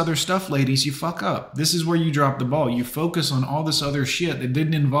all this other stuff, ladies, you fuck up. This is where you drop the ball. You focus on all this other shit that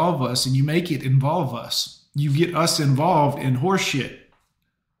didn't involve us and you make it involve us. You get us involved in horse shit.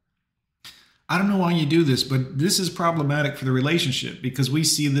 I don't know why you do this, but this is problematic for the relationship because we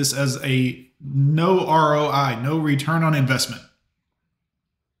see this as a no ROI, no return on investment.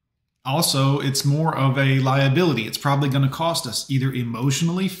 Also, it's more of a liability. It's probably going to cost us either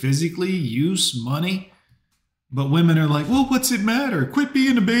emotionally, physically, use, money. But women are like, well, what's it matter? Quit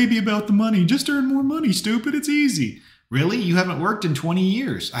being a baby about the money. Just earn more money, stupid. It's easy. Really? You haven't worked in 20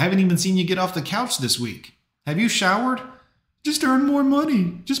 years. I haven't even seen you get off the couch this week. Have you showered? Just earn more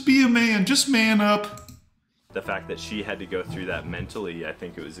money. Just be a man. Just man up. The fact that she had to go through that mentally, I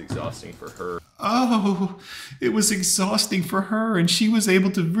think it was exhausting for her. Oh, it was exhausting for her, and she was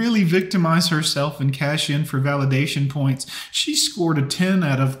able to really victimize herself and cash in for validation points. She scored a 10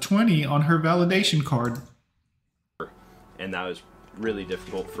 out of 20 on her validation card. And that was really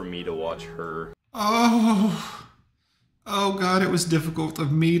difficult for me to watch her. Oh God, it was difficult for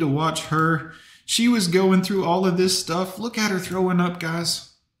me to watch her. She was going through all of this stuff. Look at her throwing up,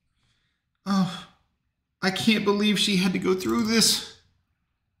 guys. Oh, I can't believe she had to go through this.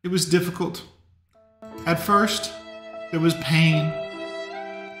 It was difficult. At first, there was pain.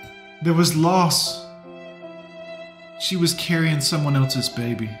 There was loss. She was carrying someone else's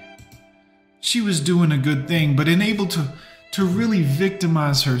baby. she was doing a good thing, but unable to really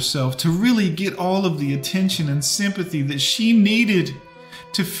victimize herself, to really get all of the attention and sympathy that she needed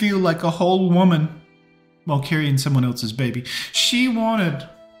to feel like a whole woman while carrying someone else's baby. She wanted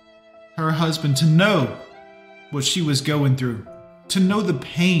her husband to know what she was going through, to know the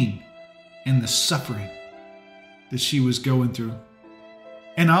pain and the suffering that she was going through.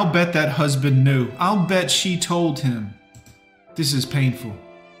 And I'll bet that husband knew. I'll bet she told him, this is painful.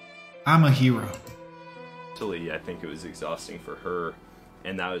 I'm a hero. I think it was exhausting for her,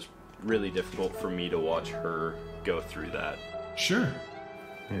 and that was really difficult for me to watch her go through that. Sure.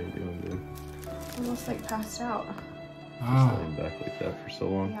 How you doing, dude? Almost like passed out. Just laying back like that for so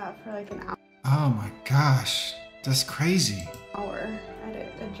long. Yeah, for like an Oh my gosh. That's crazy. hour. I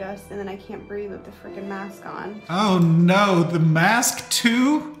had to adjust, and then I can't breathe with the freaking mask on. Oh no, the mask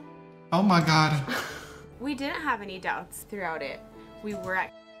too? Oh my God. We didn't have any doubts throughout it. We were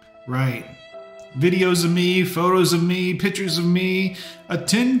at Right. Videos of me, photos of me, pictures of me.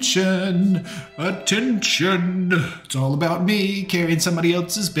 Attention, attention. It's all about me carrying somebody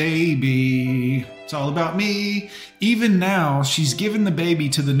else's baby. It's all about me. Even now, she's given the baby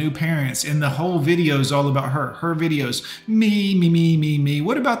to the new parents, and the whole video is all about her. Her videos. Me, me, me, me, me.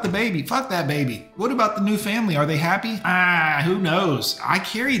 What about the baby? Fuck that baby. What about the new family? Are they happy? Who knows? I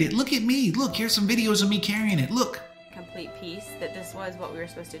carried it. Look at me. Look, here's some videos of me carrying it. Look. complete peace that this was what we were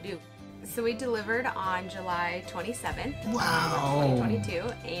supposed to do. So we delivered on July 27th, Wow. 2022,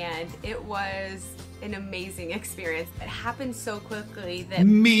 and it was an amazing experience. It happened so quickly that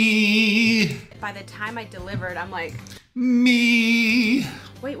Me. by the time I delivered, I'm like, Me.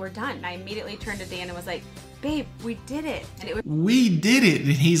 wait, we're done. And I immediately turned to Dan and was like, babe, we did it. And it We did it.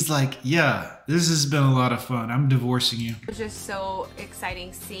 And he's like, yeah, this has been a lot of fun. I'm divorcing you. was just so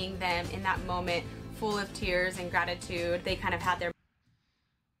exciting seeing them in that moment, full of tears and gratitude. They kind of had their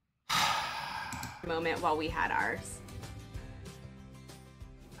moment while we had ours.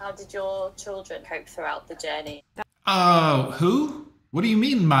 How did your children cope throughout the journey? Oh, who? What do you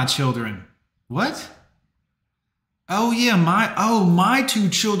mean, my children? What? Oh yeah, my two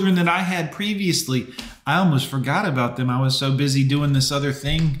children that I had previously. I almost forgot about them. I was so busy doing this other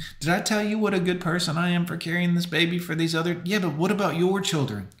thing. Did I tell you what a good person I am for carrying this baby for these other? Yeah, but what about your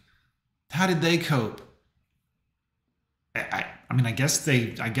children? How did they cope? I mean, I guess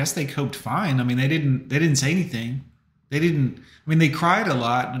they coped fine. I mean, they didn't say anything. They cried a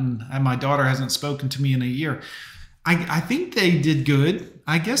lot, and my daughter hasn't spoken to me in a year. I think they did good.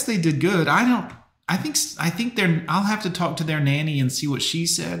 I guess they did good. I think I'll have to talk to their nanny and see what she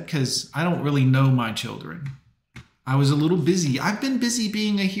said, because I don't really know my children. I was a little busy. I've been busy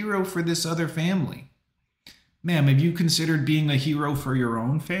being a hero for this other family. Ma'am, have you considered being a hero for your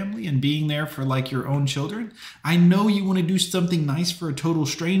own family and being there for like your own children? I know you want to do something nice for a total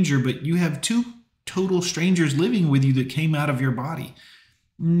stranger, but you have two total strangers living with you that came out of your body.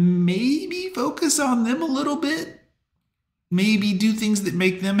 Maybe focus on them a little bit. Maybe do things that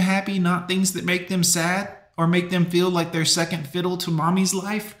make them happy, not things that make them sad or make them feel like they're second fiddle to mommy's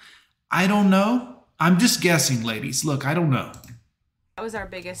life. I don't know. I'm just guessing, ladies. Look, I don't know. That was our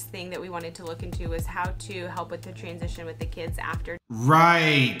biggest thing that we wanted to look into, was how to help with the transition with the kids after.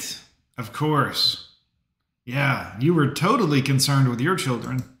 Right. Of course. Yeah, you were totally concerned with your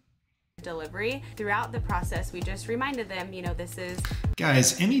children. Delivery. Throughout the process, we just reminded them, this is...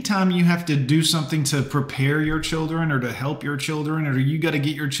 Guys, anytime you have to do something to prepare your children or to help your children, or you got to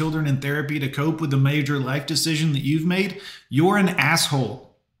get your children in therapy to cope with a major life decision that you've made, you're an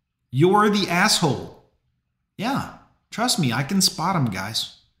asshole. You're the asshole. Yeah, trust me, I can spot them,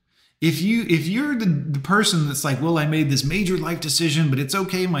 guys. If you're the person that's like, well, I made this major life decision, but it's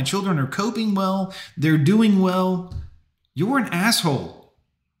okay, my children are coping well, they're doing well, you're an asshole.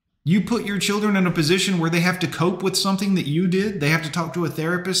 You put your children in a position where they have to cope with something that you did. They have to talk to a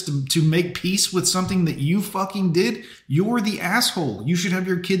therapist to make peace with something that you fucking did. You're the asshole. You should have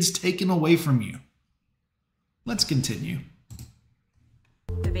your kids taken away from you. Let's continue.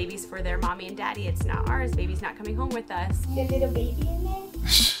 The baby's for their mommy and daddy. It's not ours. Baby's not coming home with us. Is it a baby in there?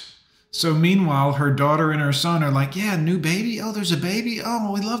 So meanwhile, her daughter and her son are like, yeah, new baby. Oh, there's a baby.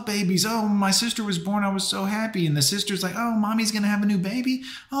 Oh, we love babies. Oh, my sister was born. I was so happy. And the sister's like, oh, mommy's going to have a new baby.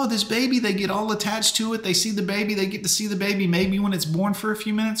 Oh, this baby, they get all attached to it. They see the baby. They get to see the baby maybe when it's born for a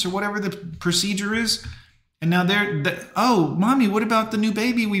few minutes or whatever the procedure is. And now oh, mommy, what about the new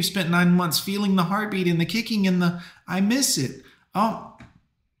baby? We've spent 9 months feeling the heartbeat and the kicking and I miss it. Oh,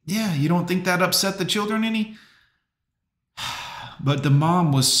 yeah, you don't think that upset the children any? But the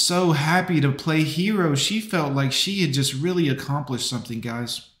mom was so happy to play hero. She felt like she had just really accomplished something,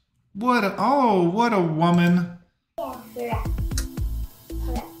 guys. What a woman. Yeah, you're right.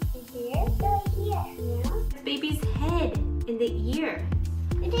 Hold up. Here. the ear.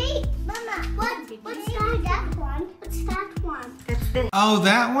 Hey, Mama, what's that one? What's that one? That's the Oh,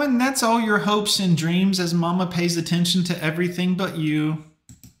 that one? That's all your hopes and dreams as Mama pays attention to everything but you.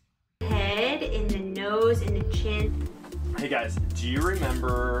 head, in the nose, in the chin. Hey guys, do you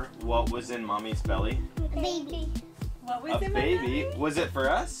remember what was in Mommy's belly? A baby. What was A in baby? my belly? Was it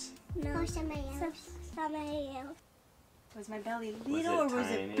for us? No, somebody else. Was my belly Was little it or was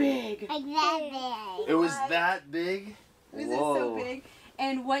tiny? it big? Like that big. It was that big? Was it so big?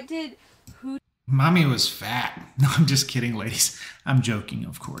 And who Mommy was fat. No, I'm just kidding, ladies. I'm joking,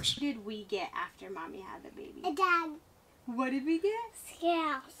 of course. did we get after Mommy had the baby? A dad. What did we get?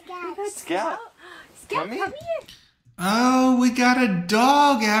 Scout. We got Scout. Scout, Come come here. here. Oh, we got a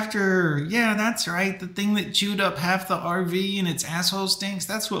dog after her. Yeah, that's right. The thing that chewed up half the RV and its asshole stinks.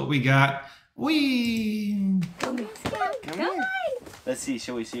 That's what we got. We. Come here. Let's see.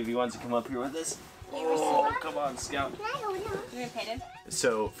 Shall we see if he wants to come up here with us? Oh, come on, Scout. You're gonna pet him?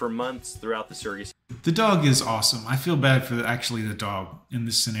 So for months throughout the surrogacy The dog is awesome. I feel bad for actually the dog in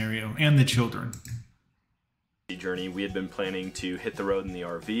this scenario and the children. journey, we had been planning to hit the road in the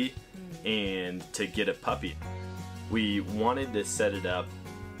RV and to get a puppy. We wanted to set it up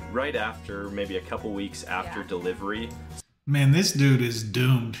right after, maybe a couple weeks after delivery. Man, this dude is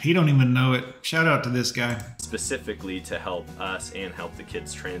doomed. He don't even know it. Shout out to this guy. Specifically to help us and help the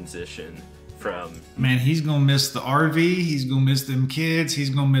kids transition from... Man, he's gonna miss the RV. He's gonna miss them kids. He's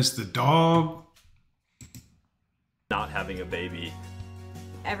gonna miss the dog. Not having a baby.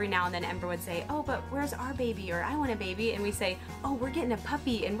 Every now and then Ember would say, oh, but where's our baby? Or I want a baby. And we say, oh, we're getting a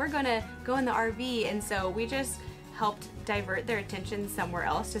puppy and we're gonna go in the RV. And so we just helped divert their attention somewhere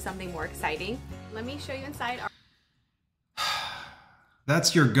else to something more exciting. Let me show you inside our...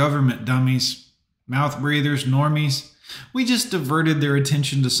 That's your government, dummies. Mouth breathers, normies. We just diverted their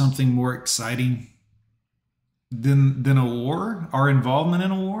attention to something more exciting than a war, our involvement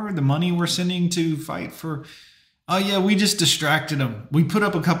in a war, the money we're sending to fight for. Oh yeah, we just distracted them. We put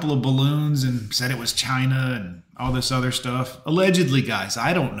up a couple of balloons and said it was China and all this other stuff. Allegedly, guys,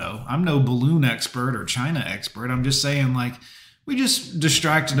 I don't know. I'm no balloon expert or China expert. I'm just saying, like, we just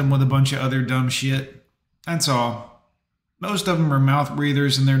distracted them with a bunch of other dumb shit. That's all. Most of them are mouth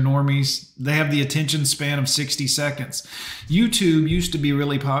breathers and they're normies. They have the attention span of 60 seconds. YouTube used to be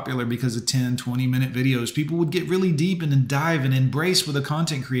really popular because of 10, 20-minute videos. People would get really deep and then dive and embrace with a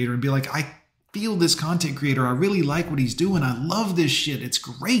content creator and be like, I feel this content creator. I really like what he's doing. I love this shit. It's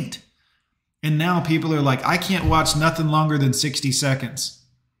great. And now people are like, I can't watch nothing longer than 60 seconds.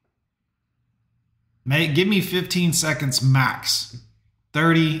 Give me 15 seconds max.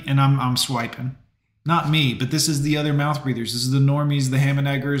 30 and I'm swiping. Not me, but this is the other mouth breathers. This is the normies, the ham and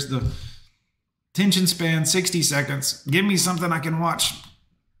eggers, the attention span, 60 seconds. Give me something I can watch.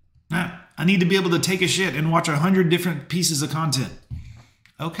 I need to be able to take a shit and watch 100 different pieces of content.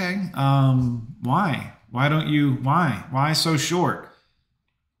 Okay, why? Why don't you, why? Why so short?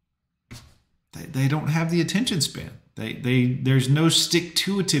 They don't have the attention span. There's no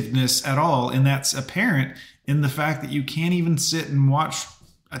stick-to-itiveness at all, and that's apparent in the fact that you can't even sit and watch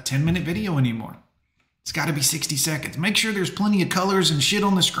a 10-minute video anymore. It's got to be 60 seconds. Make sure there's plenty of colors and shit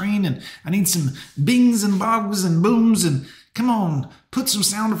on the screen, and I need some bings and bogs and booms, and come on, put some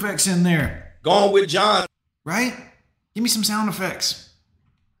sound effects in there. Going with John. Right? Give me some sound effects.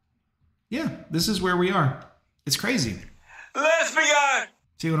 Yeah, this is where we are. It's crazy. Lesbian!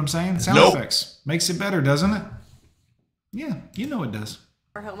 See what I'm saying? Sound effects. Makes it better, doesn't it? Yeah, you know it does.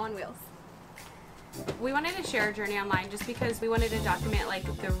 Our home on wheels. We wanted to share our journey online just because we wanted to document like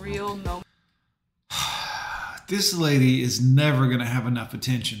the real moment. This lady is never going to have enough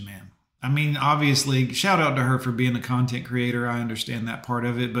attention, man. I mean, obviously, shout out to her for being a content creator. I understand that part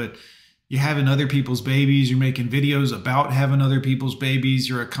of it, but you're having other people's babies. You're making videos about having other people's babies.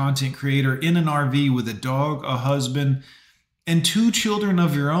 You're a content creator in an RV with a dog, a husband, and 2 children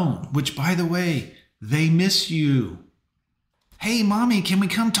of your own, which, by the way, they miss you. Hey, mommy, can we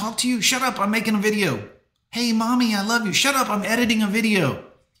come talk to you? Shut up, I'm making a video. Hey, mommy, I love you. Shut up, I'm editing a video.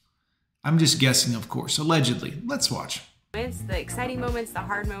 I'm just guessing, of course, allegedly. Let's watch. The exciting moments, the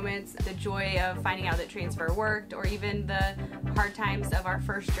hard moments, the joy of finding out that transfer worked, or even the hard times of our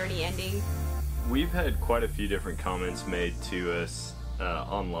first journey ending. We've had quite a few different comments made to us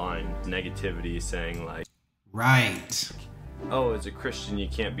online, negativity saying like, right. Oh, as a Christian, you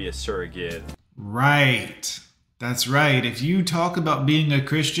can't be a surrogate. Right. That's right. If you talk about being a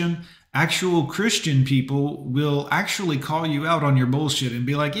Christian, actual Christian people will actually call you out on your bullshit and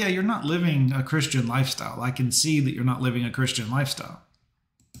be like, yeah, you're not living a Christian lifestyle. I can see that you're not living a Christian lifestyle.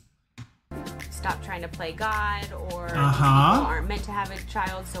 Stop trying to play God, or people aren't meant to have a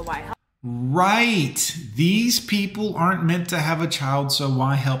child, so why help? Right. These people aren't meant to have a child, so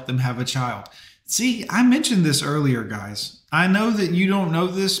why help them have a child? See, I mentioned this earlier, guys. I know that you don't know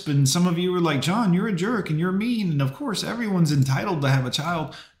this, but some of you were like, John, you're a jerk and you're mean. And of course, everyone's entitled to have a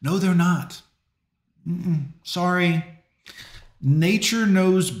child. No, they're not. Sorry. Nature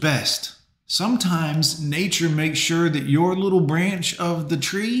knows best. Sometimes nature makes sure that your little branch of the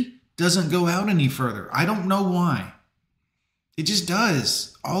tree doesn't go out any further. I don't know why. It just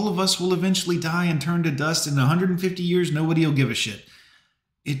does. All of us will eventually die and turn to dust. In 150 years, nobody will give a shit.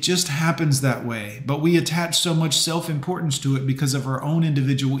 It just happens that way. But we attach so much self-importance to it because of our own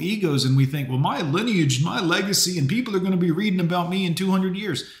individual egos. And we think, well, my lineage, my legacy, and people are going to be reading about me in 200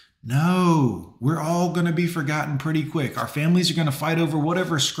 years. No, we're all going to be forgotten pretty quick. Our families are going to fight over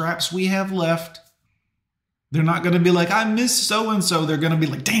whatever scraps we have left. They're not going to be like, I miss so-and-so. They're going to be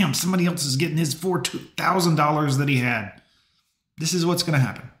like, damn, somebody else is getting his $4,000 that he had. This is what's going to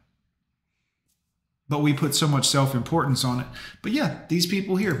happen. But we put so much self-importance on it. But yeah, these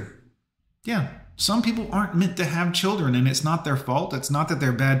people here. Yeah, some people aren't meant to have children, and it's not their fault. It's not that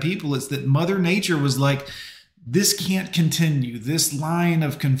they're bad people. It's that Mother Nature was like, this can't continue. This line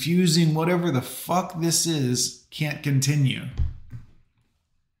of confusing whatever the fuck this is can't continue.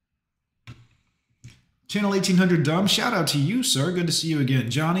 Channel 1800 Dumb, shout out to you, sir. Good to see you again.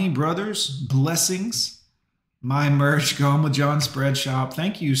 Johnny, brothers, blessings. My merch gone with John Spread Shop.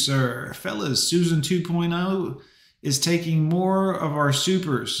 Thank you, sir. Fellas, Susan 2.0 is taking more of our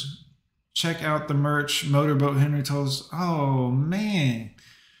supers. Check out the merch. Motorboat Henry told us. Oh, man.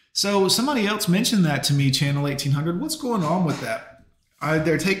 So somebody else mentioned that to me, Channel 1800. What's going on with that?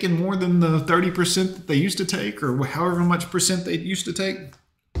 They're taking more than the 30% that they used to take, or however much percent they used to take.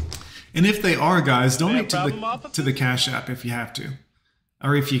 And if they are, guys, donate to the Cash App if you have to,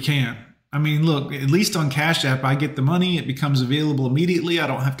 or if you can. I mean, look, at least on Cash App, I get the money. It becomes available immediately. I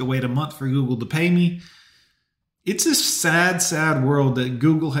don't have to wait a month for Google to pay me. It's a sad, sad world that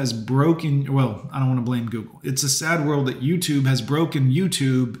Google has broken. Well, I don't want to blame Google. It's a sad world that YouTube has broken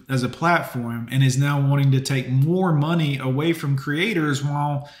YouTube as a platform and is now wanting to take more money away from creators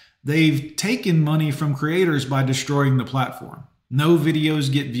while they've taken money from creators by destroying the platform. No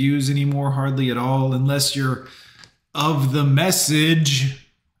videos get views anymore, hardly at all, unless you're of the message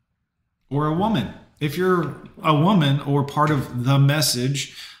or a woman. If you're a woman or part of the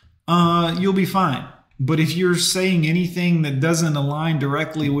message, you'll be fine. But if you're saying anything that doesn't align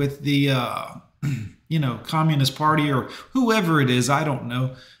directly with the, Communist Party or whoever it is, I don't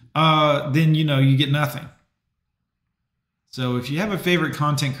know, then, you get nothing. So if you have a favorite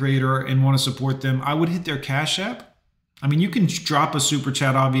content creator and want to support them, I would hit their Cash App. I mean, you can drop a super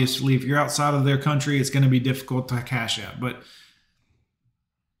chat, obviously. If you're outside of their country, it's going to be difficult to Cash App. But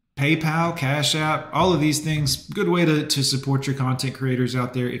PayPal, Cash App, all of these things, good way to support your content creators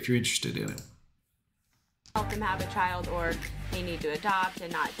out there if you're interested in it. Help them have a child, or they need to adopt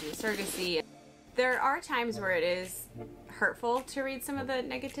and not do surrogacy. There are times where it is hurtful to read some of the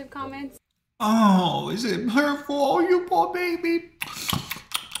negative comments. Oh, is it hurtful? Oh, you poor baby.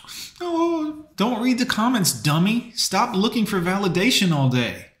 Oh, don't read the comments, dummy. Stop looking for validation all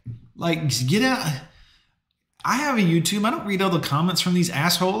day. Like, get out. I have a YouTube. I don't read all the comments from these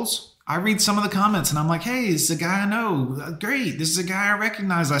assholes. I read some of the comments and I'm like, hey, this is a guy I know. Great. This is a guy I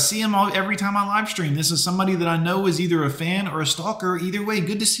recognize. I see him every time I live stream. This is somebody that I know is either a fan or a stalker. Either way,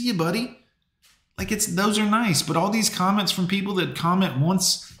 good to see you, buddy. Like, those are nice. But all these comments from people that comment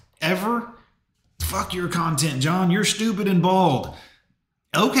once ever, fuck your content, John. You're stupid and bald.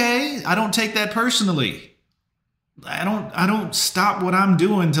 Okay, I don't take that personally. I don't stop what I'm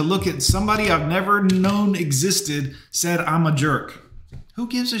doing to look at somebody I've never known existed said I'm a jerk. Who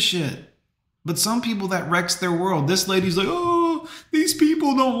gives a shit? But some people, that wrecks their world. This lady's like, oh, these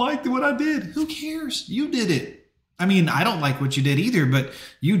people don't like what I did. Who cares? You did it. I mean, I don't like what you did either, but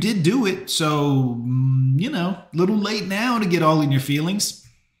you did do it. So, little late now to get all in your feelings.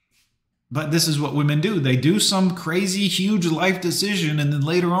 But this is what women do. They do some crazy, huge life decision, and then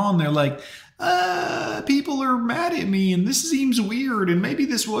later on they're like, people are mad at me, and this seems weird, and maybe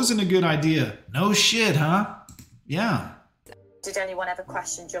this wasn't a good idea. No shit, huh? Yeah. Did anyone ever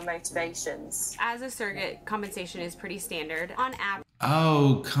question your motivations? As a surrogate, compensation is pretty standard. On average.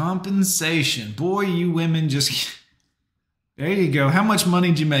 Oh, compensation. Boy, you women just... There you go. How much money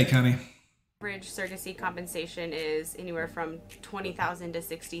did you make, honey? Average surrogacy compensation is anywhere from $20,000 to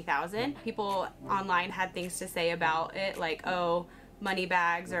 $60,000. People online had things to say about it, like, oh, money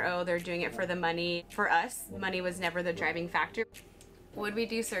bags, or oh, they're doing it for the money. For us, money was never the driving factor. Would we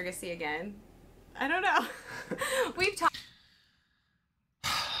do surrogacy again? I don't know. We've talked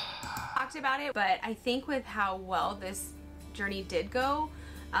about it, but I think with how well this journey did go,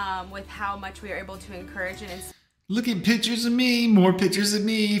 with how much we were able to encourage and inspire. Look at pictures of me, more pictures of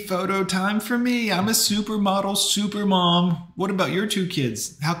me, photo time for me. I'm a supermodel, super mom. What about your 2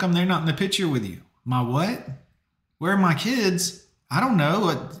 kids? How come they're not in the picture with you? My what? Where are my kids? I don't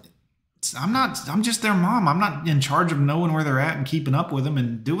know. I'm just their mom. I'm not in charge of knowing where they're at and keeping up with them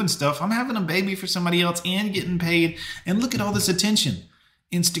and doing stuff. I'm having a baby for somebody else and getting paid. And look at all this attention.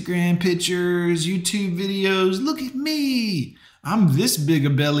 Instagram pictures, YouTube videos. Look at me. I'm this big a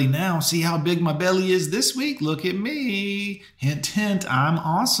belly now. See how big my belly is this week? Look at me. Hint, hint, I'm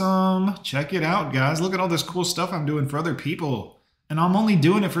awesome. Check it out, guys. Look at all this cool stuff I'm doing for other people. And I'm only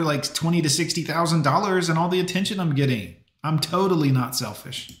doing it for like $20,000 to $60,000 and all the attention I'm getting. I'm totally not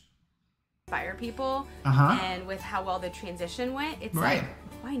selfish. Inspire people. And with how well the transition went, it's like,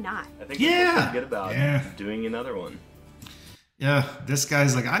 why not? I think we feel pretty good about doing another one. Yeah, this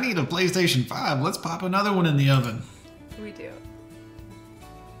guy's like, I need a PlayStation 5. Let's pop another one in the oven. We do.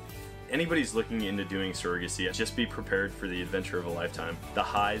 Anybody's looking into doing surrogacy, just be prepared for the adventure of a lifetime. The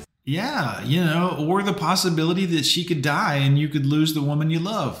highs. Yeah, you know, or the possibility that she could die and you could lose the woman you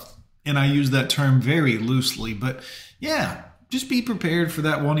love. And I use that term very loosely, but yeah, just be prepared for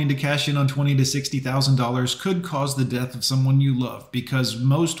that. Wanting to cash in on $20,000 to $60,000 could cause the death of someone you love, because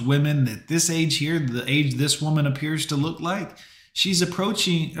most women at this age here, the age this woman appears to look like, she's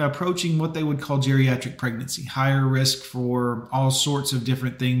approaching what they would call geriatric pregnancy, higher risk for all sorts of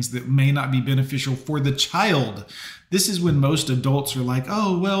different things that may not be beneficial for the child. This is when most adults are like,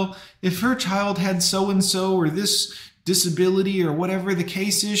 oh, well, if her child had so-and-so or this disability or whatever the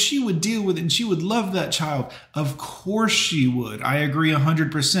case is, she would deal with it and she would love that child. Of course she would. I agree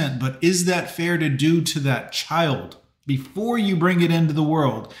 100%. But is that fair to do to that child? Before you bring it into the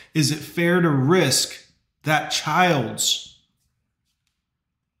world, is it fair to risk that child's?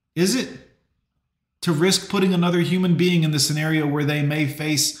 Is it to risk putting another human being in the scenario where they may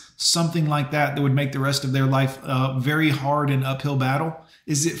face something like that would make the rest of their life a very hard and uphill battle?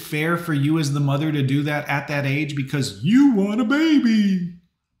 Is it fair for you as the mother to do that at that age because you want a baby?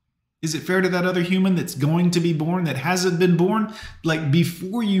 Is it fair to that other human that's going to be born, that hasn't been born? Like,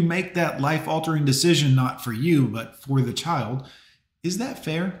 before you make that life-altering decision, not for you, but for the child, is that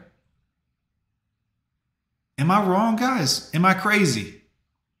fair? Am I wrong, guys? Am I crazy?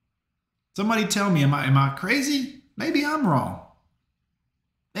 Somebody tell me, am I crazy? Maybe I'm wrong.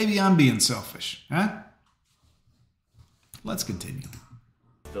 Maybe I'm being selfish, huh? Let's continue.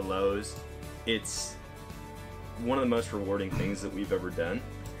 The lows, it's one of the most rewarding things that we've ever done.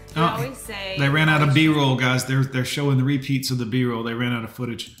 I always say they ran out of B-roll, guys. They're showing the repeats of the B-roll. They ran out of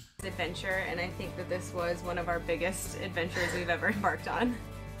footage. Adventure, and I think that this was one of our biggest adventures we've ever embarked on.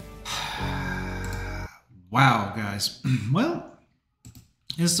 Wow, guys. Well,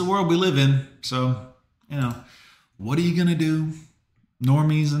 it's the world we live in, so, you know, what are you going to do?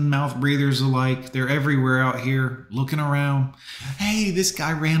 Normies and mouth breathers alike, they're everywhere out here, looking around. Hey, this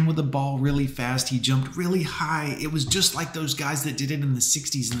guy ran with the ball really fast. He jumped really high. It was just like those guys that did it in the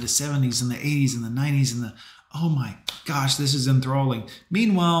 60s and the 70s and the 80s and the 90s and the... Oh my gosh, this is enthralling.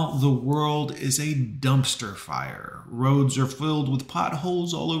 Meanwhile, the world is a dumpster fire. Roads are filled with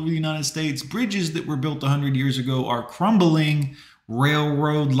potholes all over the United States. Bridges that were built 100 years ago are crumbling.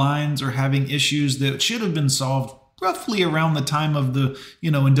 Railroad lines are having issues that should have been solved roughly around the time of the,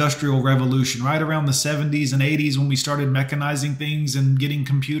 Industrial Revolution, right around the 70s and 80s when we started mechanizing things and getting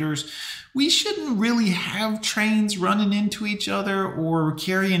computers. We shouldn't really have trains running into each other or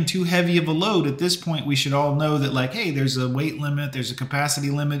carrying too heavy of a load. At this point, we should all know that, like, hey, there's a weight limit, there's a capacity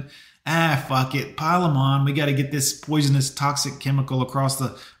limit. Fuck it, pile them on. We got to get this poisonous toxic chemical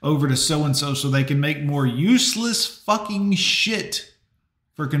over to so-and-so so they can make more useless fucking shit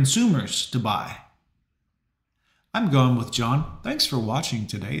for consumers to buy. I'm going with John. Thanks for watching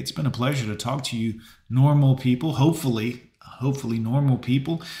today. It's been a pleasure to talk to you normal people, hopefully normal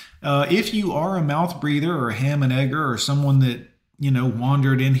people. If you are a mouth breather or a ham and egger or someone that,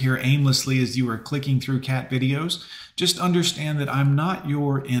 wandered in here aimlessly as you were clicking through cat videos, just understand that I'm not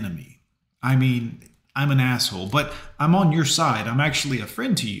your enemy. I mean, I'm an asshole, but I'm on your side. I'm actually a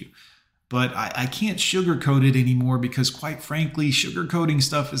friend to you. But I can't sugarcoat it anymore because, quite frankly, sugarcoating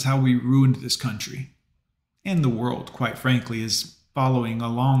stuff is how we ruined this country. And the world, quite frankly, is following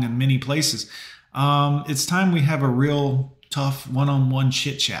along in many places. It's time we have a real tough one-on-one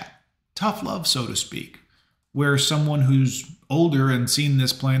chit-chat. Tough love, so to speak. Where someone who's older and seen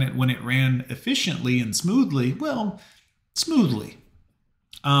this planet when it ran efficiently and smoothly,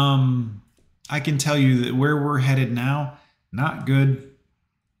 I can tell you that where we're headed now, not good.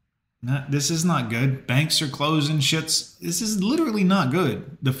 This is not good. Banks are closing, this is literally not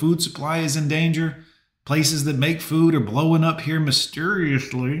good. The food supply is in danger. places that make food are blowing up here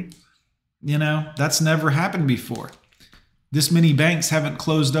mysteriously. You know, that's never happened before. This many banks haven't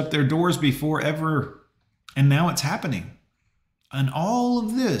closed up their doors before ever, and now it's happening. And all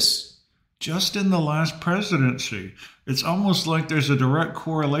of this just in the last presidency. It's almost like there's a direct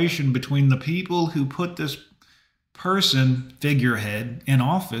correlation between the people who put this person, figurehead, in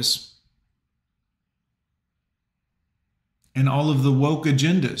office and all of the woke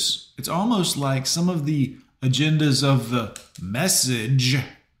agendas. It's almost like some of the agendas of the message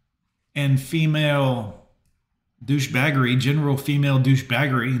and female douchebaggery, general female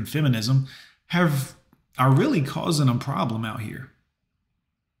douchebaggery and feminism are really causing a problem out here.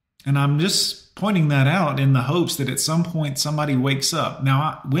 And I'm just pointing that out in the hopes that at some point somebody wakes up.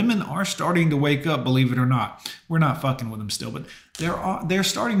 Now, women are starting to wake up, believe it or not. We're not fucking with them still, but they're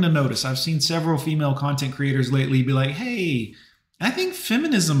starting to notice. I've seen several female content creators lately be like, hey, I think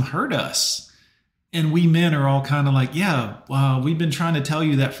feminism hurt us. And we men are all kind of like, yeah, we've been trying to tell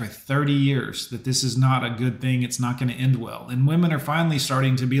you that for 30 years, that this is not a good thing. It's not going to end well. And women are finally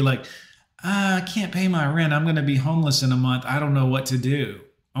starting to be like, I can't pay my rent. I'm going to be homeless in a month. I don't know what to do.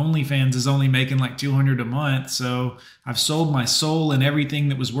 OnlyFans is only making like $200 a month. So I've sold my soul and everything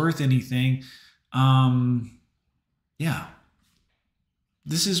that was worth anything. Yeah.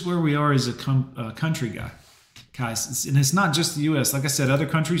 This is where we are as a country, guys. And it's not just the U.S. Like I said, other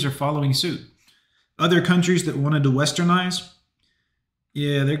countries are following suit. Other countries that wanted to westernize,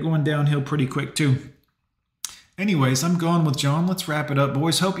 yeah, they're going downhill pretty quick too. Anyways, I'm going with John. Let's wrap it up,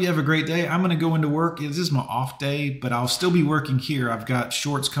 boys. Hope you have a great day. I'm going to go into work. This is my off day, but I'll still be working here. I've got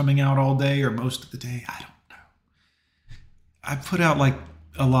shorts coming out all day or most of the day. I don't know. I put out like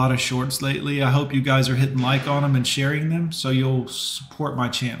a lot of shorts lately. I hope you guys are hitting like on them and sharing them so you'll support my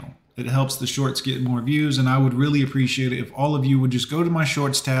channel. It helps the shorts get more views, and I would really appreciate it if all of you would just go to my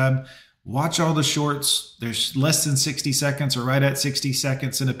shorts tab, watch all the shorts. There's less than 60 seconds or right at 60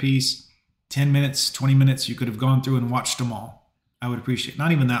 seconds in a piece. 10 minutes, 20 minutes, you could have gone through and watched them all. I would appreciate it.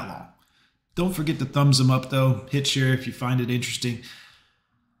 Not even that long. Don't forget to thumbs them up, though. Hit share if you find it interesting.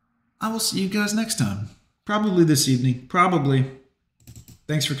 I will see you guys next time. Probably this evening. Probably.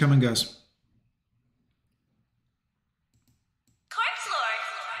 Thanks for coming, guys.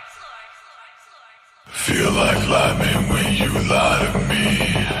 Feel like lying when you lie to me.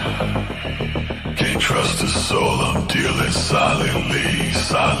 Can't trust a soul, I'm dealing silently,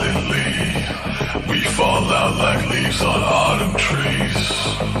 silently. We fall out like leaves on autumn trees.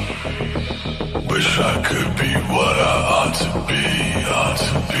 Wish I could be what I ought to be, ought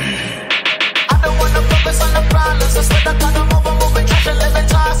to be. I don't wanna focus on the problems, instead I gotta move on, moving, trash and living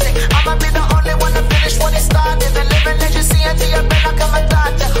toxic. I'ma be the only one to finish what it started. The living legacy until you're better come a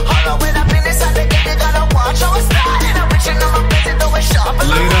doctor. Hold on, when I've been inside the game, you gotta watch how it started. I'm reaching on my busy, though it's sharp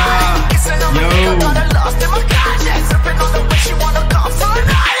and I'm high. Kissing on my nigga, got her lost in my conscience. Sipping on the way she wanna come for a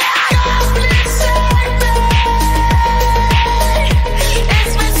night. God, please save me.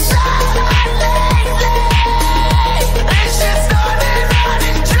 It's been so hard lately. It's just started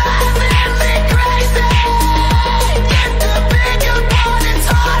running, driving me crazy. Get the bigger part, it's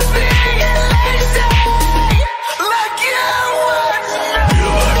hard being lazy. Like you would know.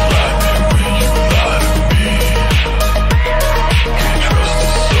 Feel like lying when you lie to me. Can't trust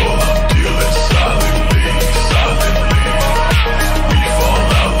a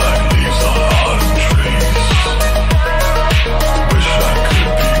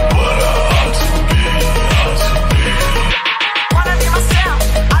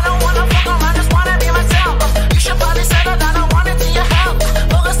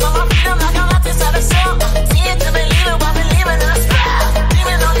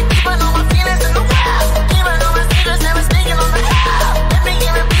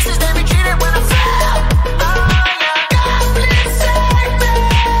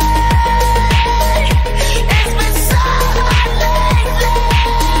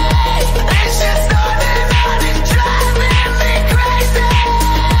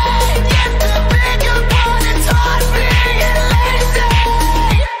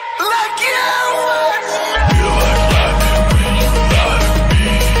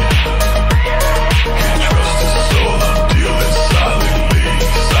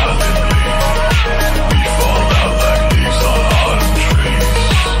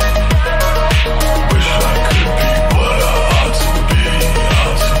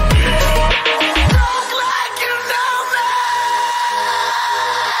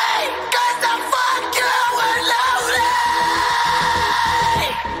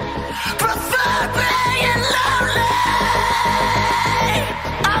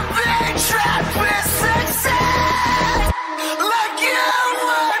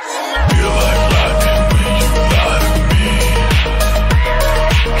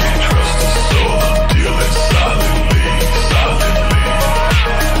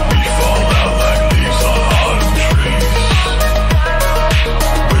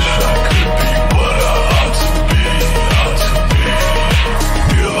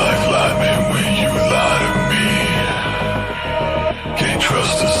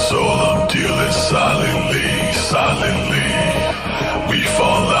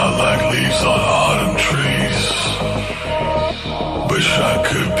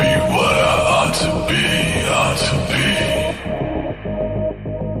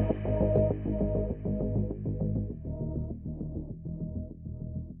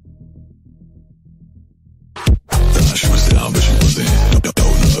down, but she wasn't. No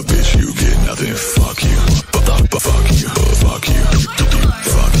love, bitch, you get nothing. Fuck you. But fuck you. Fuck you.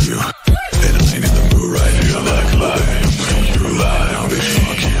 Fuck you. And I ain't in the mood right here. Like you lie down, bitch.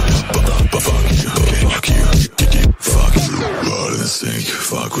 Fuck you. But fuck you. Fuck you. Fuck you. Blood in the sink.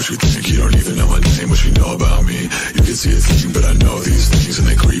 Fuck what you think. You don't even know my name. What you know about me. You can see a thing, but I know these things, and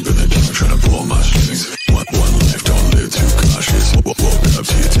they creep in the dark, trying to pull my strings. One life, don't live too cautious. Woke up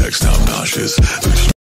to your text, now I'm nauseous.